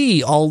funny to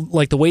see all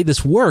like the way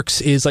this works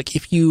is like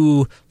if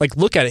you like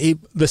look at it,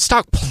 the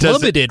stock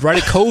plummeted right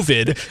at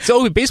COVID.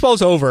 So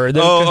baseball's over.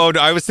 Then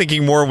I was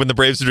thinking more when the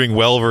Braves are doing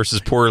well versus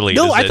poorly.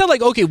 No, I thought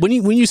like when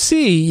you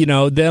see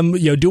them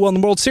do well in the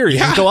World Series,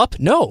 does it go up?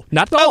 No,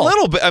 not at all. A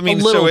little bit. I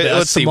mean,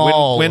 let's see.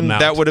 When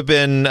that would have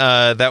been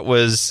that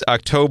was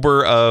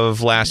October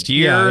of last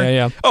year.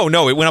 Yeah. Oh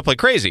no, it went up like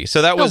crazy.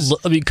 So that was.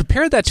 I mean,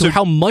 compare that to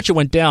how much it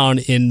went down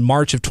in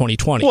March of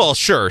 2020. Well,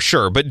 sure,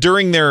 but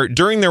during their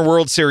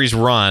World Series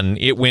run,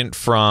 it went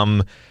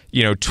from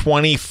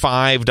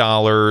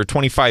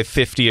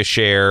 $25.50 a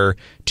share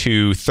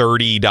to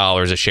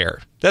 $30 a share.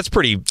 That's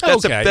pretty.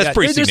 That's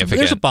pretty significant.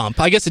 There's a bump.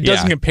 I guess it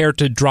doesn't compare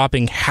to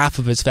dropping half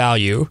of its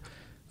value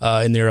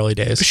in the early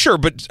days. Sure,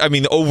 but I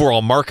mean, the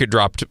overall market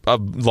dropped a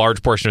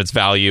large portion of its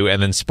value,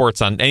 and then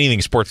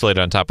anything sports related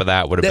on top of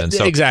that would have been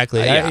so exactly.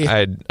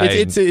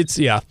 It's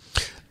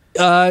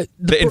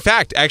in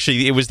fact,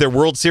 actually, it was their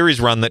World Series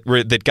run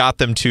that got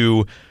them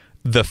to.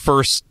 The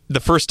first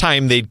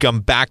time they'd come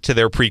back to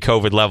their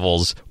pre-COVID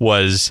levels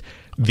was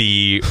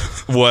November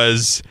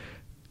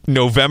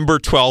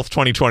 12th,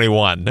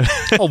 2021.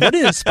 Oh, what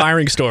an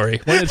inspiring story.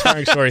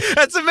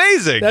 That's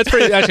amazing. That's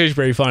actually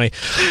pretty funny.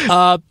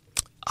 I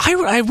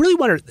really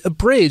wonder,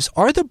 Braves,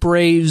 are the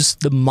Braves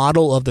the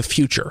model of the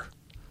future?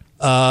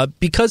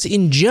 Because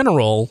in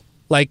general,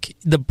 like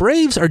the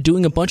Braves are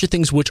doing a bunch of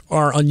things which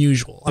are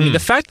unusual. I mean, the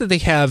fact that they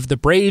have the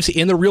Braves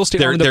and the real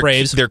estate arm of the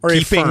Braves, they're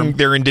keeping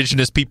their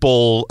indigenous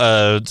people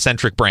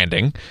centric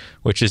branding,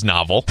 which is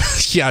novel.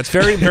 Yeah, it's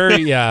very,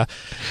 very. Yeah,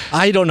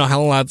 I don't know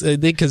how long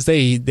because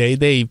they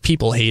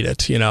people hate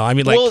it. I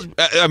mean, like. Well,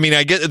 I mean,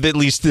 I get at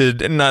least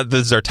not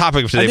this is our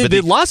topic of today. But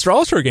they lost their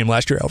All-Star game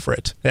last year,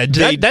 Alfred. That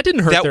didn't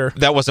hurt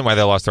that wasn't why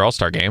they lost their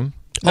All-Star game.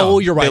 No,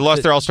 you're right. They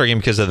lost their All-Star game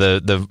because of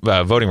the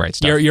voting rights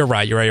stuff. You're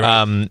right.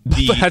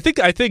 But I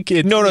think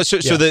it. No. So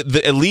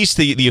at least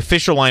the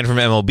official line from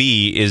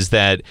MLB is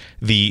that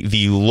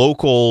the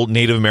local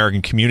Native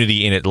American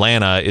community in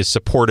Atlanta is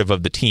supportive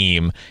of the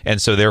team,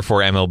 and so therefore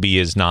MLB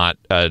is not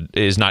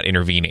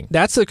intervening.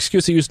 That's the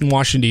excuse they used in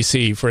Washington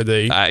D.C. for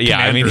the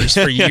Commanders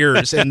for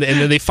years, and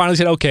then they finally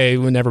said, okay,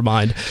 well, never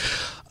mind.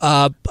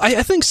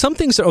 I think some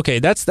things are okay.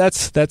 That's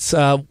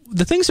the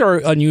things that are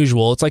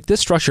unusual. It's like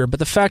this structure, but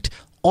the fact.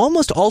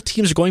 Almost all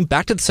teams are going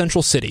back to the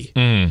central city.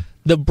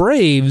 The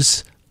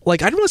Braves,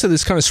 like I don't want to say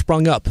this kind of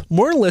sprung up,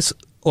 more or less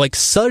like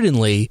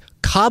suddenly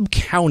Cobb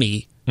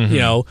County,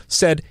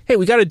 said, hey,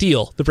 we got a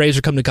deal. The Braves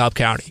are coming to Cobb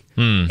County.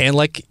 And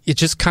like it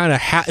just kind of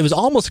it was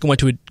almost like it went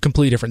to a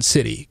completely different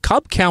city.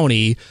 Cobb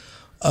County.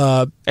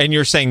 And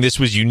you're saying this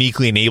was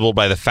uniquely enabled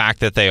by the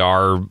fact that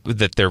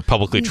they're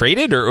publicly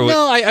traded, or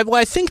no?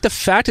 I think the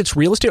fact it's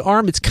real estate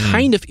arm, it's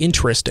kind of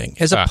interesting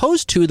as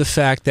opposed to the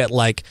fact that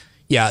like.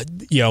 Yeah,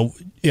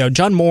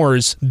 John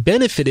Moore's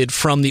benefited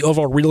from the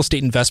overall real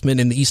estate investment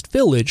in the East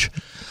Village.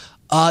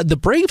 The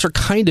Braves are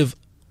kind of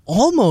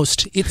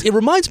almost. It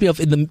reminds me of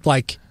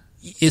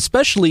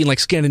especially in like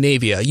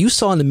Scandinavia. You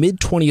saw in the mid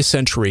 20th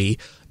century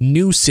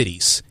new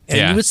cities,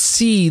 and you would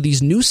see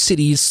these new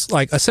cities,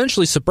 like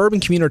essentially suburban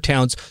commuter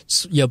towns,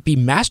 be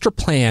master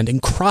planned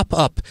and crop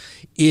up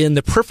in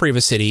the periphery of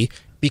a city,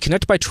 be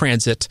connected by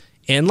transit.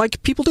 And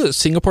like people do it.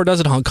 Singapore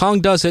does it. Hong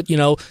Kong does it.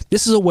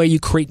 This is a way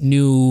you create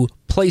new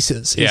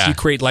places. Is you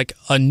create like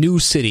a new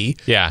city.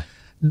 Yeah.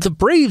 The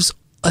Braves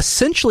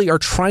essentially are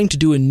trying to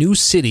do a new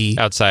city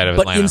outside of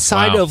Atlanta. But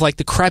inside of like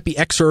the crappy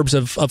exurbs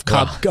of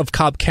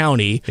Cobb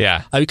County.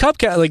 Yeah. I mean, Cobb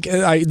County,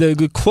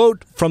 the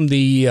quote from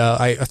the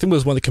I think it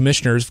was one of the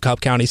commissioners of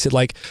Cobb County said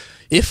like,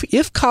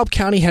 if Cobb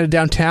County had a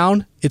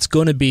downtown, it's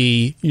going to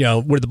be,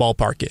 where the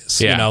ballpark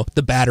is. Yeah.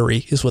 The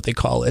Battery is what they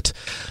call it.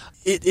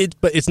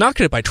 But it's not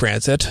connected by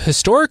transit.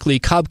 Historically,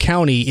 Cobb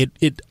County,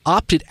 it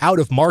opted out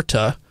of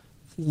MARTA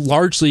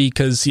largely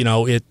because,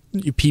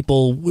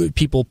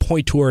 people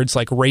point towards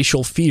like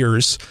racial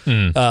fears.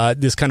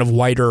 This kind of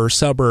whiter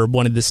suburb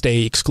wanted to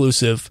stay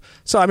exclusive.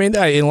 So, I mean,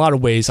 in a lot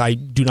of ways, I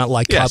do not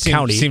like Cobb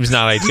County. Seems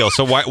not ideal.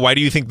 So why do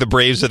you think the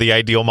Braves are the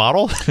ideal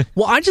model?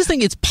 Well, I just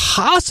think it's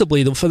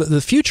possibly for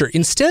the future.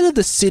 Instead of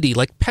the city,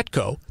 like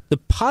Petco, the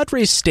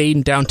Padres stayed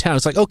in downtown.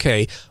 It's like,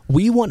 okay,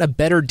 we want a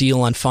better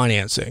deal on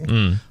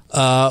financing.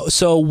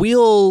 So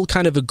we'll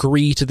kind of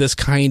agree to this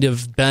kind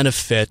of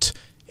benefit,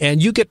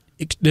 and you get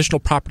additional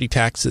property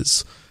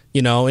taxes,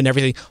 and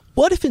everything.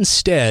 What if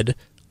instead,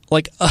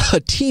 like, a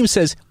team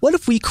says, what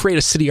if we create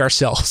a city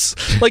ourselves?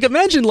 Like,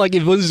 imagine, like,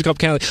 if it was Cobb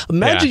County,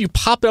 imagine you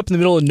pop it up in the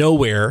middle of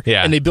nowhere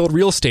and they build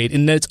real estate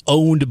and then it's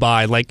owned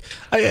by, like...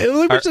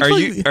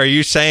 Are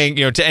you saying,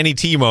 to any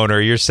team owner,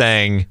 you're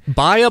saying...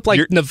 Buy up,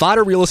 like,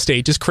 Nevada real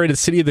estate, just create a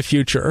city of the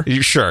future.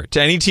 Sure.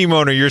 To any team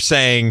owner, you're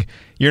saying...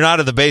 You're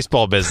not in the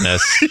baseball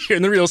business. You're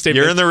in the real estate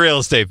business. You're in the real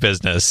estate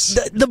business.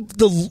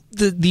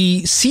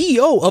 The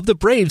CEO of the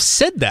Braves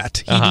said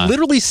that. He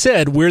literally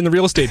said, we're in the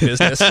real estate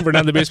business. We're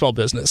not in the baseball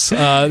business.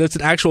 That's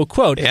an actual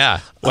quote.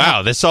 Yeah.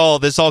 Wow. This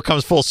all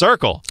comes full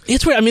circle.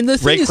 It's weird. I mean,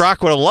 Ray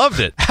Kroc would have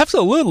loved it.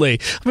 Absolutely.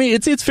 I mean,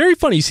 it's very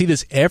funny. You see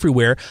this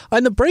everywhere.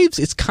 And the Braves,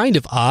 it's kind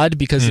of odd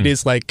because it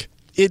is like,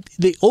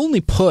 they only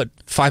put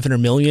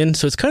 $500 million.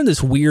 So it's kind of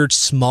this weird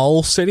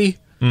small city.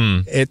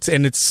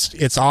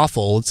 It's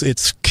awful.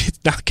 It's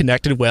not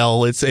connected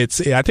well. I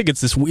think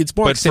it's more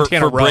but like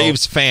Santana for Row.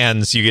 Braves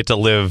fans, you get to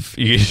live.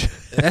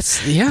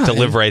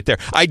 Live right there.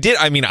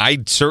 I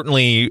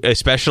certainly,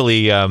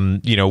 especially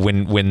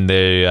when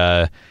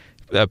the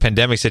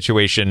pandemic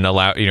situation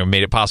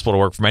made it possible to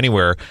work from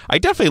anywhere. I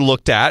definitely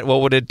looked at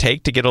what would it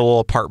take to get a little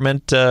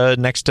apartment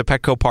next to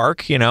Petco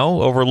Park,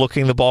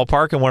 overlooking the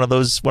ballpark and one of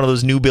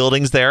those new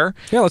buildings there.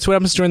 Yeah, that's what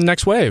happens during the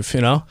next wave.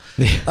 No,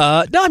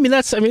 I mean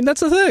that's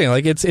the thing.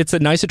 Like it's a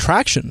nice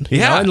attraction.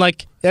 And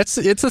like it's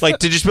like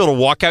to just be able to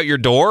walk out your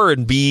door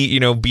and be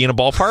in a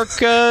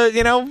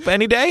ballpark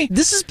any day.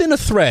 This has been a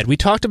thread. We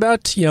talked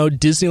about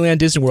Disneyland,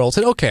 Disney World.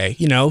 Said okay,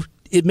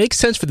 it makes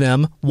sense for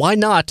them. Why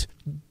not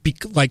be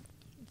like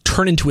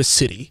turn into a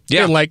city?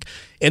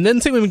 And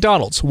then same with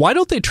McDonald's. Why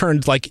don't they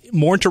turn like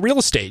more into real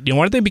estate? Why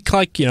don't they be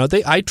like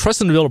I trust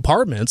them to build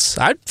apartments.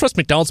 I trust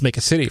McDonald's to make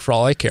a city for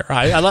all I care.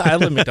 I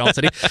live in McDonald's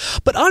City.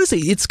 But honestly,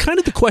 it's kind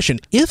of the question: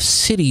 if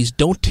cities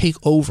don't take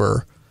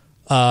over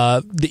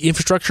the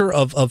infrastructure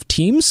of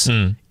teams,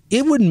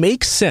 it would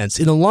make sense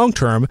in the long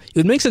term. It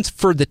would make sense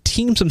for the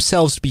teams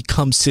themselves to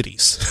become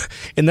cities,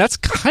 and that's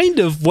kind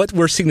of what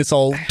we're seeing this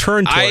all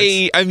turn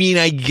towards.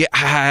 Maybe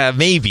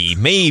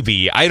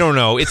I don't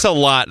know. It's a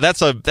lot.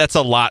 That's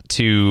a lot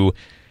to.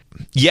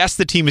 Yes,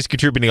 the team is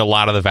contributing a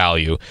lot of the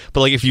value,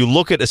 but like if you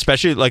look at,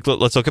 especially like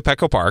let's look at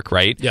Petco Park,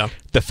 right? Yeah.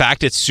 The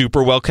fact it's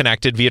super well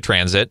connected via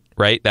transit,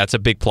 right? That's a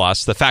big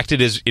plus. The fact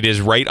it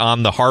is right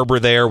on the harbor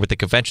there with the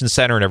convention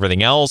center and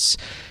everything else.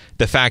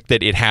 The fact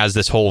that it has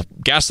this whole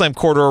gas lamp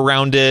corridor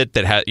around it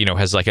that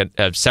has like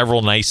a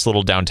several nice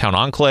little downtown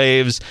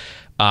enclaves.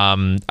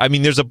 I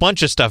mean, there's a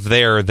bunch of stuff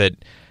there that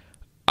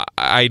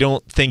I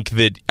don't think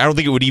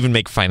it would even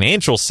make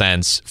financial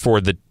sense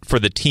for the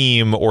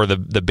team or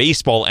the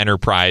baseball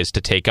enterprise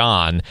to take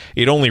on.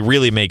 It only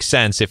really makes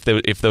sense if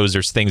those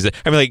are things that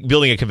like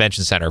building a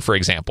convention center, for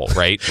example,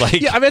 right?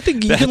 Like I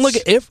think you can look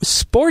at if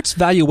sports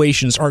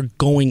valuations are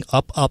going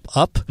up.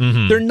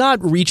 Mm-hmm. They're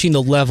not reaching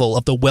the level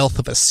of the wealth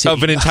of a city,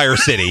 of an entire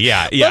city.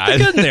 Yeah.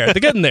 But they're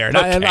getting there.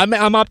 Okay.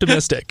 I'm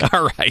optimistic.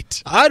 All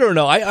right. I don't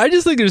know. I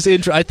just think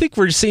I think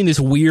we're seeing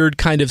this weird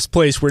kind of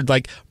place where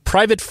like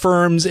private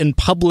firms and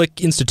public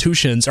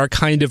institutions are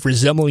kind of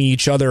resembling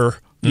each other,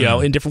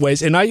 in different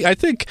ways. And I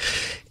think...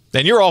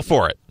 Then you're all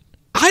for it.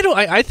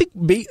 I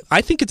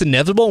think it's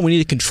inevitable and we need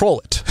to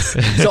control it.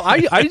 So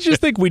I just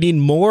think we need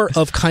more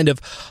of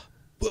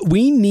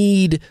we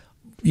need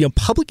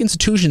public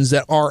institutions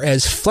that are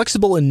as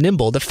flexible and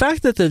nimble. The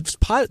fact that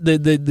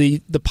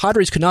the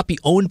Padres could not be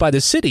owned by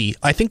the city,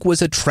 I think,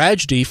 was a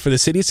tragedy for the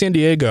city of San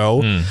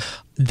Diego.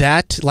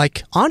 That,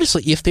 like,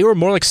 honestly, if they were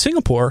more like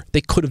Singapore,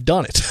 they could have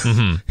done it.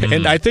 Mm-hmm.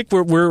 And I think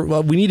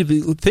we need to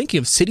be thinking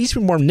of cities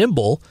being more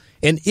nimble.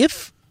 And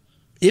if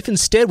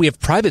instead we have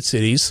private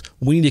cities,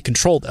 we need to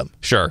control them.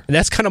 Sure. And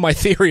that's kind of my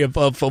theory of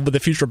the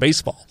future of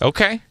baseball.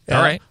 Okay.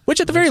 All right. Which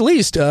at the very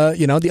least,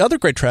 the other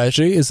great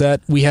tragedy is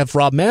that we have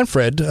Rob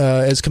Manfred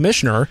as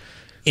commissioner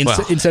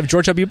instead of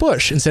George W.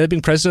 Bush. Instead of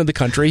being president of the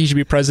country, he should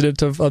be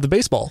president of the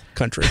baseball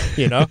country.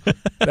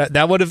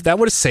 That would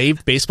have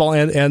saved baseball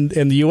and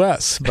the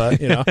U.S.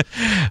 But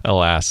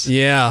alas.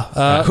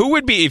 Yeah. Who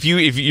would be if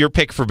your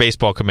pick for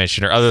baseball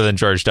commissioner other than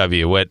George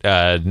W. What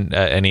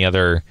any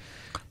other?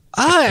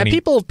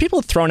 People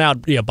have thrown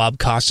out Bob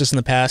Costas in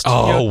the past.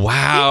 Oh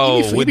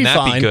wow, wouldn't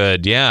that be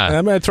good? Yeah,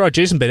 I'm going to throw out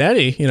Jason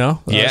Benetti.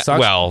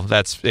 Well,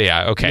 that's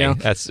okay. Yeah.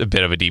 That's a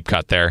bit of a deep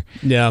cut there.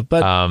 Yeah,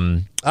 but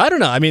I don't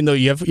know. I mean, though,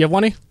 you have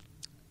one.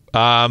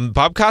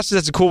 Bob Costas,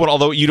 that's a cool one.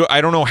 Although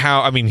I don't know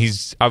how. I mean,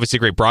 he's obviously a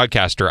great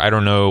broadcaster. I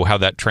don't know how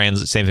that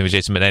translates. Same thing with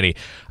Jason Benetti.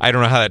 I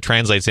don't know how that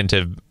translates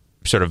into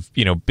sort of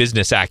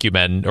business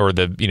acumen or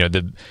the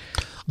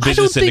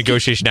business and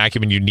negotiation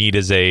acumen you need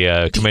as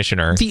a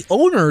commissioner. The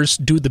owners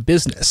do the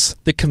business.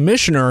 The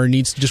commissioner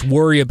needs to just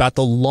worry about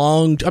the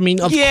long. I mean,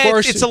 of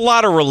course, it's a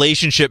lot of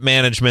relationship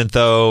management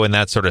though, and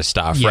that sort of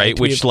stuff, right?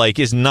 Which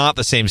is not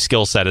the same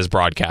skill set as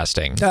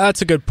broadcasting.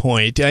 That's a good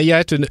point.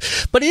 Yeah,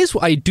 but it is.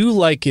 I do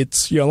like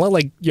it's a lot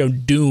like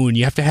Dune.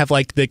 You have to have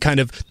like the kind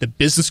of the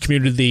business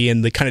community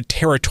and the kind of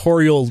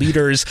territorial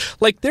leaders.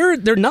 Like they're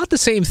not the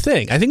same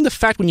thing. I think the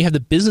fact when you have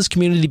the business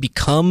community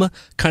become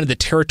kind of the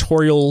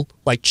territorial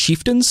like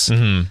chieftains.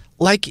 Mm-hmm.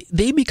 Like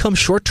they become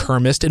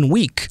short-termist and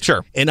weak.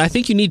 Sure. And I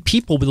think you need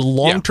people with a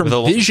long-term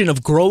vision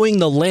of growing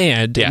the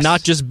land, and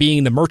not just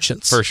being the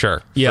merchants. For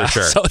sure. Yeah.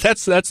 For sure. So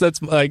that's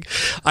like,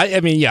 I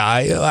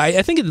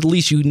think at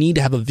least you need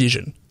to have a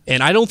vision,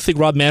 and I don't think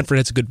Rob Manfred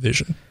has a good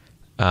vision.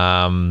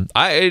 I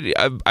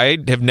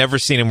have never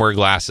seen him wear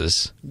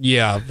glasses.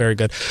 Yeah, very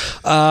good.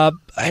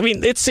 I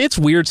mean, it's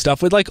weird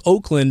stuff with like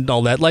Oakland and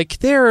all that. Like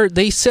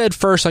they said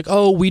first, like,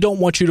 oh, we don't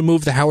want you to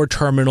move the Howard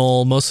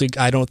Terminal. Mostly,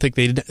 I don't think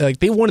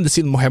they wanted to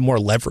see them have more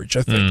leverage.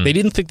 I think they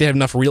didn't think they had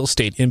enough real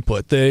estate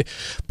input.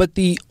 But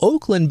the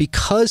Oakland,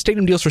 because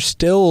stadium deals are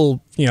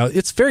still,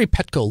 it's very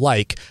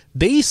Petco-like.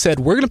 They said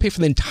we're going to pay for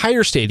the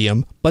entire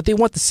stadium, but they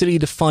want the city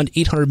to fund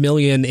 $800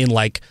 million in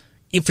like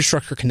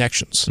infrastructure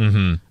connections.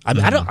 Mm-hmm. I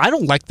mean, I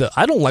don't like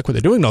what they're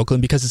doing in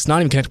Oakland because it's not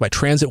even connected by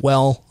transit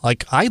well.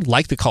 Like I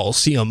like the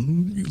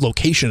Coliseum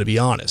location, to be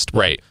honest.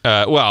 Right.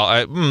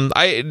 I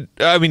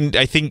mean,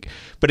 I think,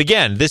 but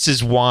again, this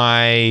is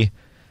why.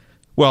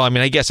 Well, I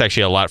mean, I guess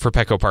actually a lot for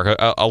Petco Park.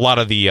 A lot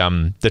of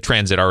the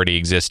transit already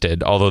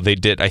existed, although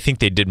I think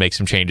they did make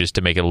some changes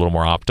to make it a little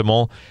more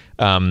optimal.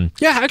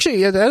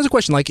 That is a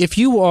question. Like, if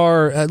you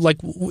are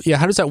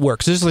how does that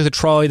work? So there's like the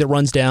trolley that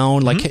runs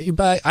down. Like,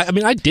 but I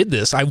mean, I did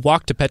this. I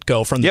walked to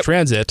Petco from the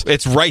transit.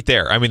 It's right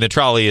there. I mean, the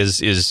trolley is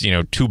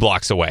 2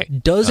 blocks away.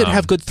 Does it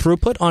have good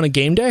throughput on a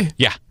game day?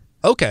 Yeah.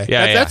 Okay,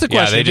 that's the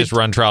question. Yeah, they just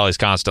run trolleys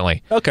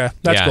constantly. Okay,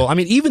 that's cool. I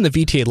mean, even the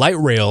VTA Light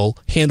Rail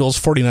handles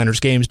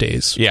 49ers games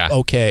days. Yeah.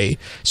 Okay,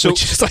 so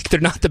which is like they're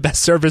not the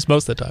best service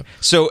most of the time.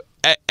 So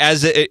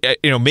as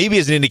maybe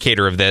as an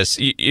indicator of this,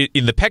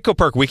 in the Petco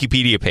Park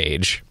Wikipedia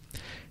page,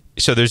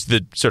 so there's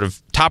the sort of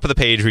top of the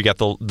page where you got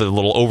the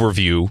little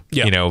overview,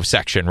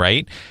 section,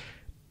 right?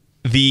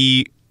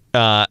 The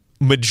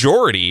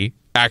majority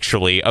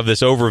actually of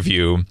this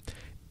overview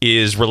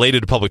is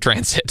related to public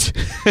transit.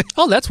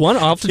 Oh, that's one.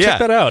 I'll have to check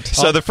that out.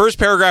 So the first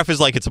paragraph is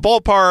like, it's a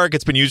ballpark.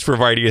 It's been used for a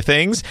variety of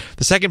things.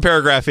 The second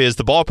paragraph is,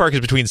 the ballpark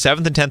is between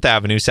 7th and 10th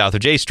Avenue, south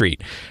of J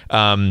Street.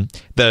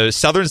 The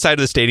southern side of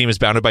the stadium is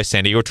bounded by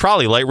San Diego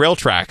Trolley light rail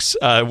tracks,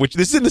 which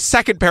this is in the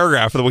second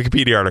paragraph of the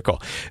Wikipedia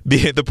article.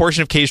 The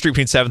portion of K Street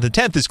between 7th and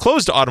 10th is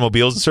closed to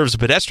automobiles and serves a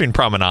pedestrian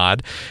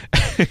promenade.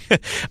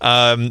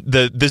 Now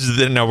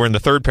we're in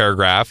the third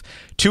paragraph.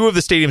 2 of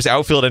the stadium's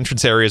outfield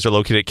entrance areas are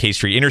located at K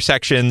Street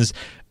intersections.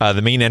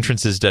 The main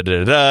entrance is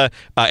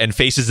and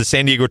faces the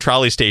San Diego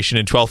Trolley Station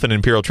and 12th and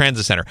Imperial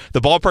Transit Center. The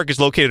ballpark is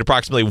located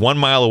approximately 1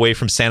 mile away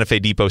from Santa Fe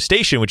Depot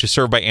Station, which is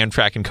served by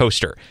Amtrak and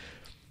Coaster.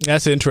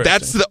 That's interesting.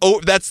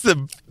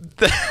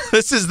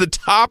 This is the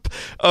top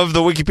of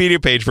the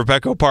Wikipedia page for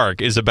Petco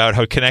Park, is about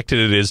how connected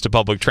it is to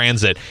public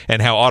transit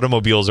and how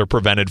automobiles are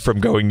prevented from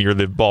going near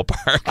the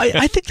ballpark.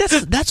 I think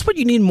that's what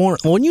you need more.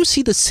 When you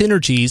see the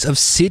synergies of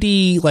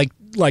city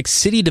like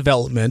city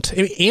development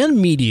and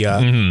media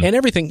and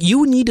everything,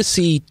 you need to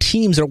see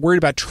teams that are worried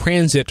about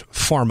transit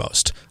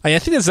foremost. I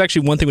think that's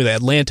actually one thing with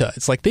Atlanta.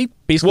 It's like they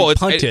basically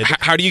punted.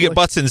 How do you get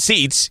butts in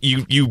seats?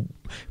 You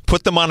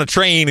put them on a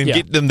train and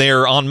get them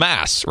there en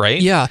masse,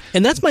 right? Yeah,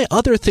 and that's my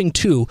other thing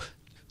too.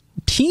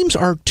 Teams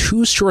are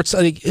too short.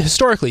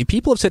 Historically,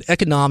 people have said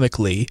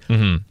economically,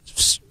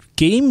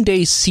 game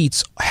day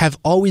seats have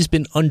always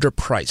been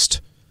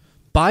underpriced.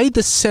 By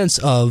the sense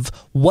of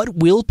what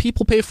will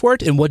people pay for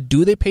it and what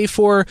do they pay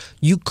for,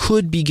 you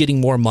could be getting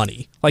more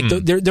money. Like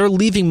they're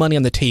leaving money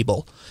on the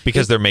table.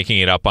 Because they're making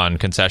it up on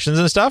concessions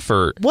and stuff?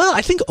 Or well,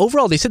 I think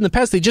overall they said in the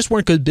past they just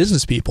weren't good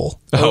business people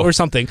or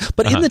something.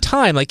 But in the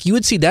time, like you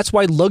would see, that's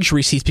why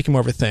luxury seats became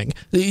more of a thing.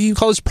 You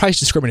call this price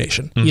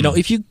discrimination.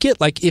 If you get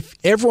if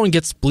everyone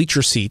gets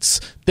bleacher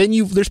seats, then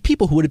there's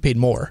people who would have paid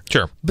more.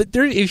 Sure. But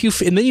then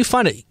you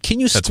find it.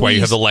 Can you? That's why you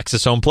have the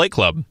Lexus Home Plate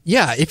Club.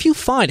 Yeah. If you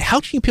find, how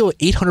can you pay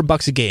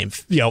 $800 a game?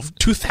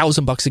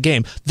 $2,000 a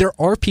game. There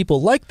are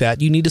people like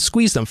that. You need to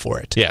squeeze them for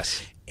it.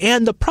 Yes.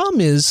 And the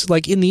problem is,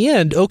 like, in the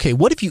end, okay,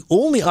 what if you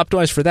only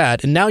optimize for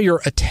that, and now your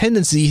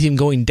attendance is even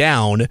going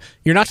down,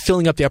 you're not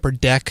filling up the upper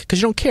deck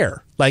because you don't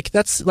care. Like,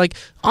 that's, like,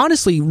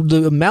 honestly,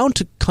 the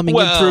amount coming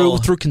in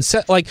through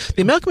consent, like,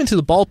 the amount coming to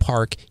the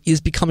ballpark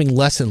is becoming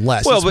less and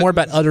less. It's more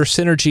about other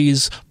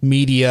synergies,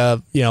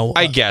 media,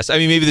 I guess. I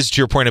mean, maybe this is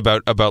to your point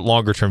about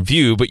longer-term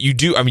view, but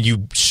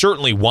you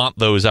certainly want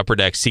those upper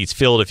deck seats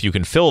filled if you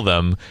can fill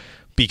them.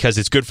 because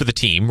it's good for the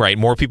team, right?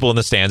 More people in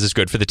the stands is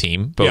good for the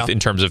team, both in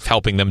terms of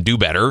helping them do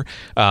better,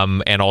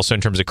 and also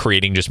in terms of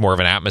creating just more of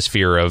an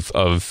atmosphere of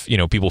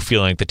people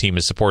feeling like the team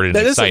is supported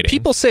and exciting.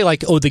 People say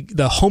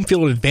the home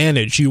field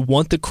advantage. You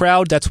want the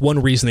crowd. That's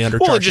one reason they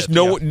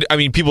undercharge. I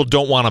mean, people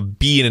don't want to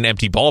be in an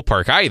empty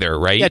ballpark either,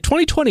 right? Yeah,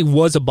 2020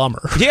 was a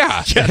bummer.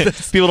 Yeah,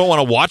 people don't want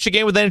to watch a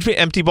game with an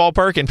empty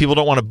ballpark, and people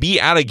don't want to be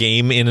at a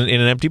game in an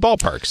empty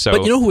ballpark. So,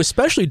 but who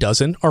especially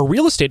doesn't are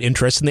real estate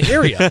interests in the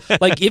area.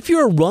 Like if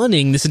you're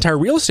running this entire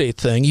real estate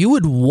thing, you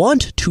would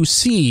want to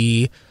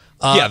see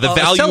the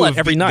value of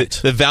every night.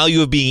 The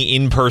value of being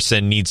in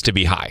person needs to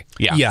be high.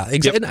 Yeah,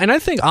 exactly. And I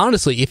think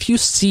honestly, if you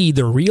see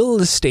the real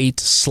estate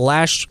 /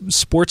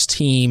 sports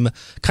team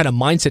kind of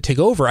mindset take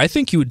over, I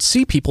think you would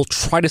see people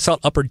try to sell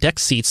upper deck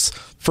seats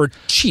for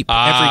cheap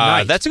every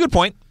night. That's a good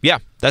point. Yeah,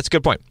 that's a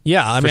good point.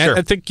 Yeah, I mean, sure.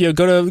 I think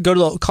go to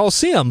the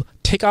Coliseum,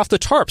 take off the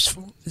tarps,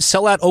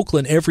 sell out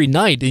Oakland every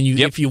night, and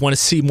if you want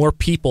to see more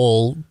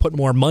people put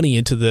more money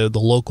into the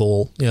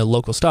local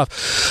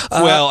stuff.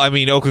 Well, I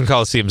mean, Oakland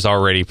Coliseum's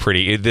already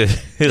pretty.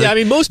 I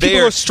mean, most people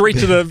go straight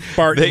to the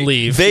bar and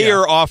leave. They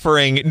are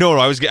offering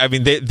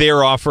they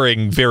are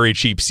offering very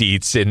cheap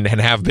seats and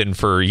have been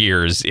for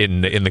years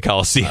in the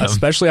Coliseum,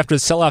 especially after the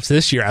sell-offs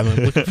this year. I'm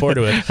looking forward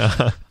to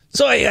it.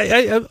 So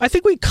I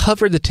think we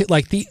covered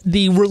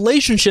the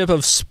relationship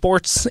of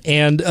sports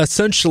and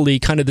essentially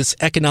kind of this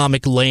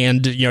economic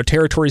land,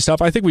 territory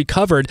stuff. I think we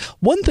covered.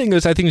 One thing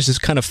that I think is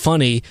just kind of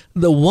funny,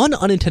 the one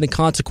unintended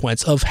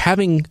consequence of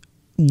having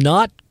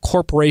not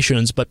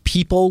corporations, but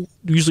people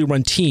usually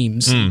run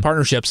teams,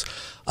 partnerships,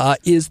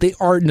 is they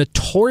are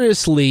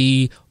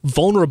notoriously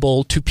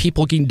vulnerable to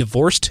people getting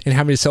divorced and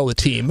having to sell the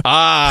team.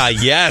 Ah,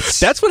 yes.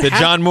 That's what the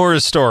John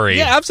Moore's story.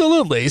 Yeah,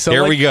 absolutely. So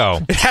there we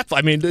go.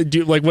 I mean,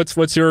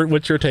 what's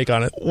your take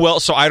on it? Well,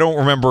 so I don't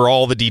remember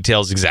all the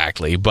details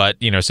exactly, but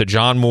so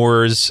John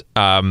Moore's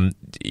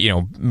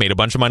made a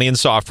bunch of money in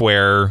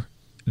software,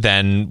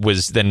 then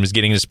was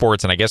getting into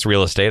sports and I guess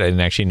real estate. I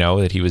didn't actually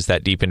know that he was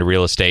that deep into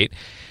real estate.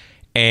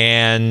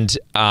 And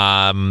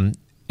was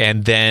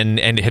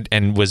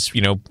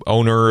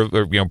owner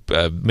or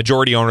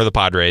majority owner of the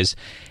Padres,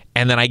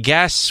 and then I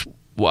guess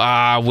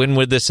when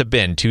would this have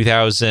been?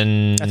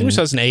 2000? I think it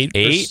was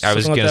 2008. I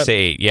was going to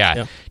say 8.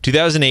 Yeah.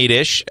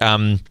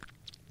 2008ish.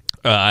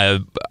 I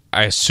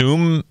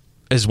assume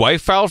his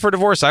wife filed for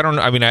divorce. I don't.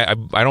 I mean, I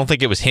don't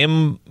think it was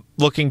him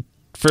looking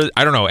for.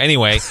 I don't know.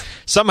 Anyway,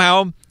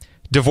 somehow.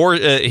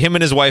 Him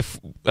and his wife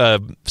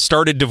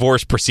started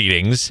divorce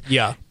proceedings.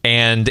 Yeah.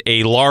 And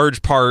a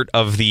large part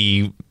of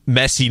the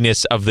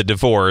messiness of the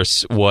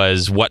divorce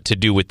was what to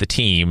do with the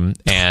team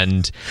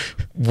and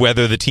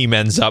whether the team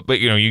ends up, but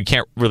you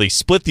can't really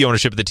split the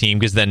ownership of the team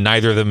because then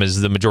neither of them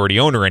is the majority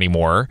owner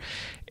anymore.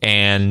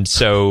 And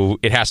so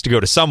it has to go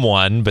to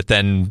someone, but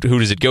then who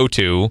does it go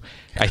to?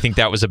 I think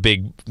that was a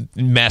big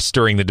mess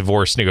during the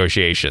divorce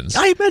negotiations.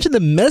 I imagine the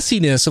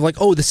messiness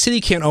of the city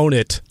can't own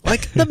it.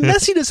 Like the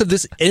messiness of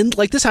this end,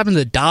 like this happened to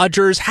the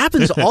Dodgers,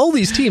 happens to all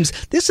these teams.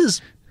 This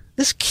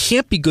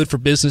can't be good for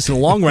business in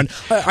the long run.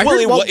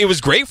 It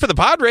was great for the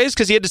Padres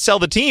because he had to sell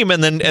the team,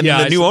 and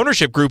the new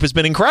ownership group has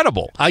been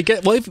incredible.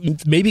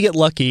 Maybe get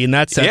lucky in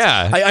that sense.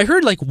 Yeah, I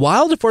heard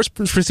while divorce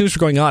proceedings were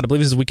going on, I believe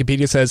this is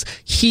Wikipedia says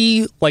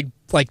he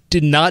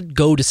did not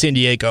go to San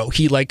Diego.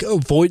 He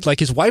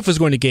his wife was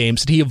going to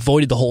games and he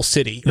avoided the whole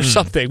city or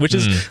something, which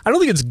is I don't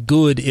think it's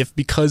good if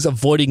because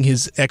avoiding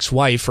his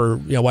ex-wife or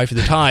wife at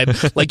the time,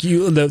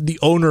 the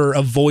owner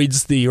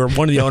avoids or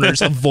one of the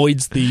owners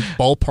avoids the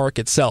ballpark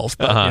itself.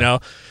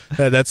 But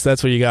that's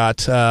what you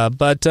got.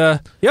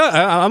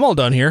 I'm all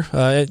done here.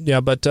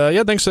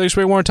 Thanks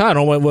for your more time. I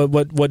don't know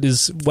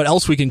what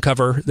else we can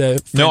cover.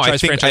 The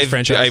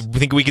franchise. I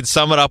think we could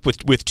sum it up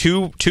with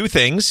two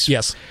things.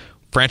 Yes.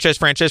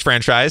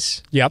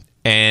 Franchise. Yep.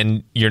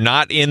 And you're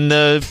not in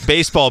the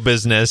baseball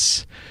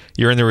business.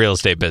 You're in the real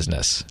estate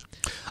business.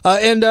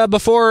 And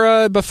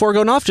before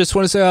going off, just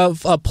want to say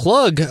a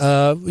plug. Any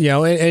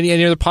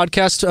other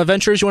podcast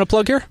ventures you want to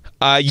plug here?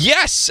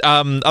 Yes.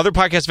 Other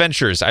podcast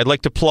ventures. I'd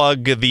like to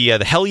plug the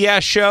Hell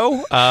Yeah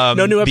Show.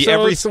 No new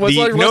episodes.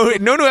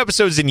 No new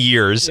episodes in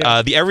years.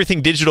 Yeah. The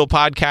Everything Digital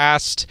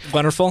podcast.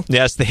 Wonderful.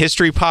 Yes. The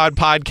History Pod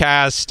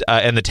podcast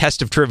and the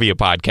Test of Trivia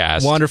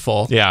podcast.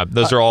 Wonderful. Yeah.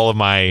 Those are all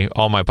my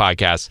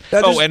podcasts.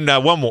 And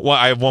one more. Well,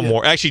 I have one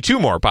more. Actually, two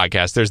more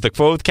podcasts. There's the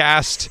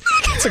Quothcast.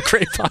 It's a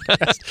great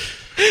podcast.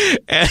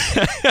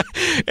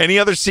 Any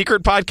other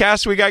secret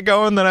podcasts we got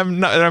going that I'm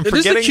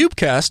forgetting? It is the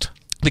Cubecast.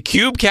 The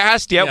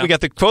Cubecast, yeah. We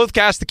got the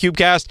Quothcast, the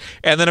Cubecast,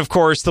 and then, of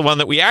course, the one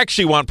that we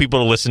actually want people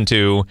to listen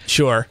to.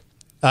 Sure.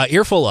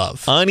 Earful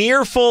of. An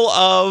Earful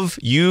of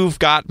You've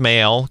Got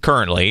Mail,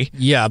 currently.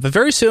 Yeah, but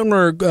very soon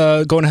we're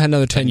going ahead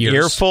another 10 years.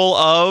 Earful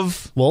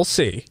of... We'll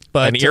see.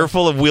 But an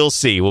Earful of We'll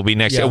See will be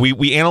next. Yeah.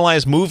 We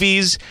analyze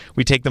movies.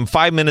 We take them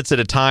 5 minutes at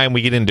a time.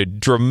 We get into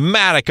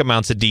dramatic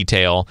amounts of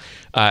detail.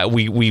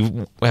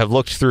 We have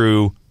looked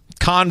through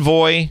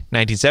Convoy,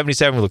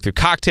 1977. We looked through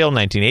Cocktail,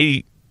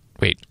 1980...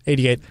 Wait.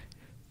 88.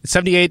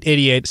 78,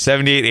 88.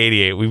 78,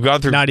 88. We've gone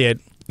through... 98.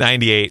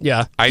 98.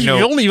 Yeah. I know.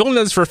 You've only done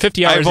this for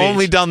 50 hours. I've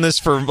only done this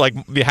for like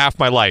half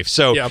my life.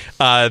 So, Yep.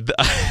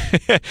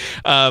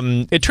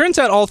 It turns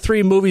out all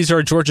three movies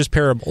are George's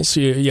parables.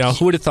 You know,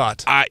 who would have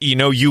thought?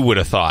 You would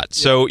have thought.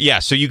 So,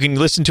 so you can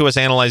listen to us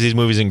analyze these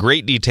movies in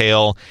great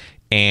detail.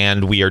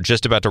 And we are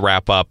just about to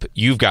wrap up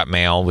You've Got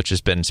Mail, which has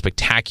been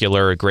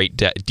spectacular, a great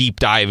deep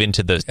dive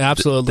into the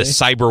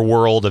cyber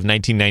world of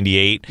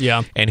 1998.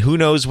 Yeah. And who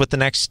knows what the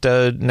next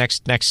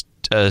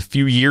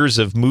few years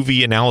of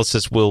movie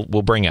analysis will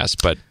bring us,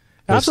 but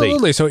we'll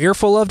Absolutely. see. So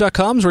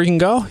earfullove.com is where you can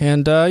go.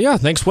 And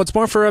thanks once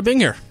more for being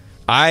here.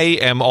 I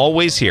am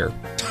always here.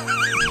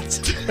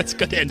 That's a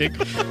good ending.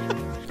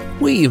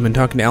 We've been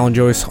talking to Alan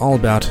Joyce all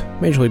about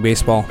Major League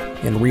Baseball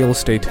and real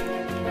estate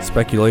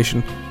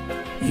speculation.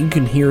 You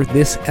can hear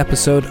this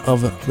episode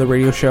of the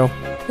radio show,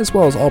 as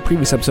well as all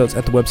previous episodes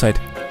at the website,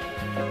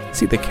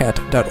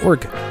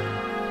 seethecat.org.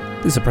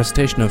 This is a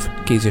presentation of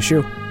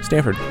KZSU,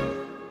 Stanford.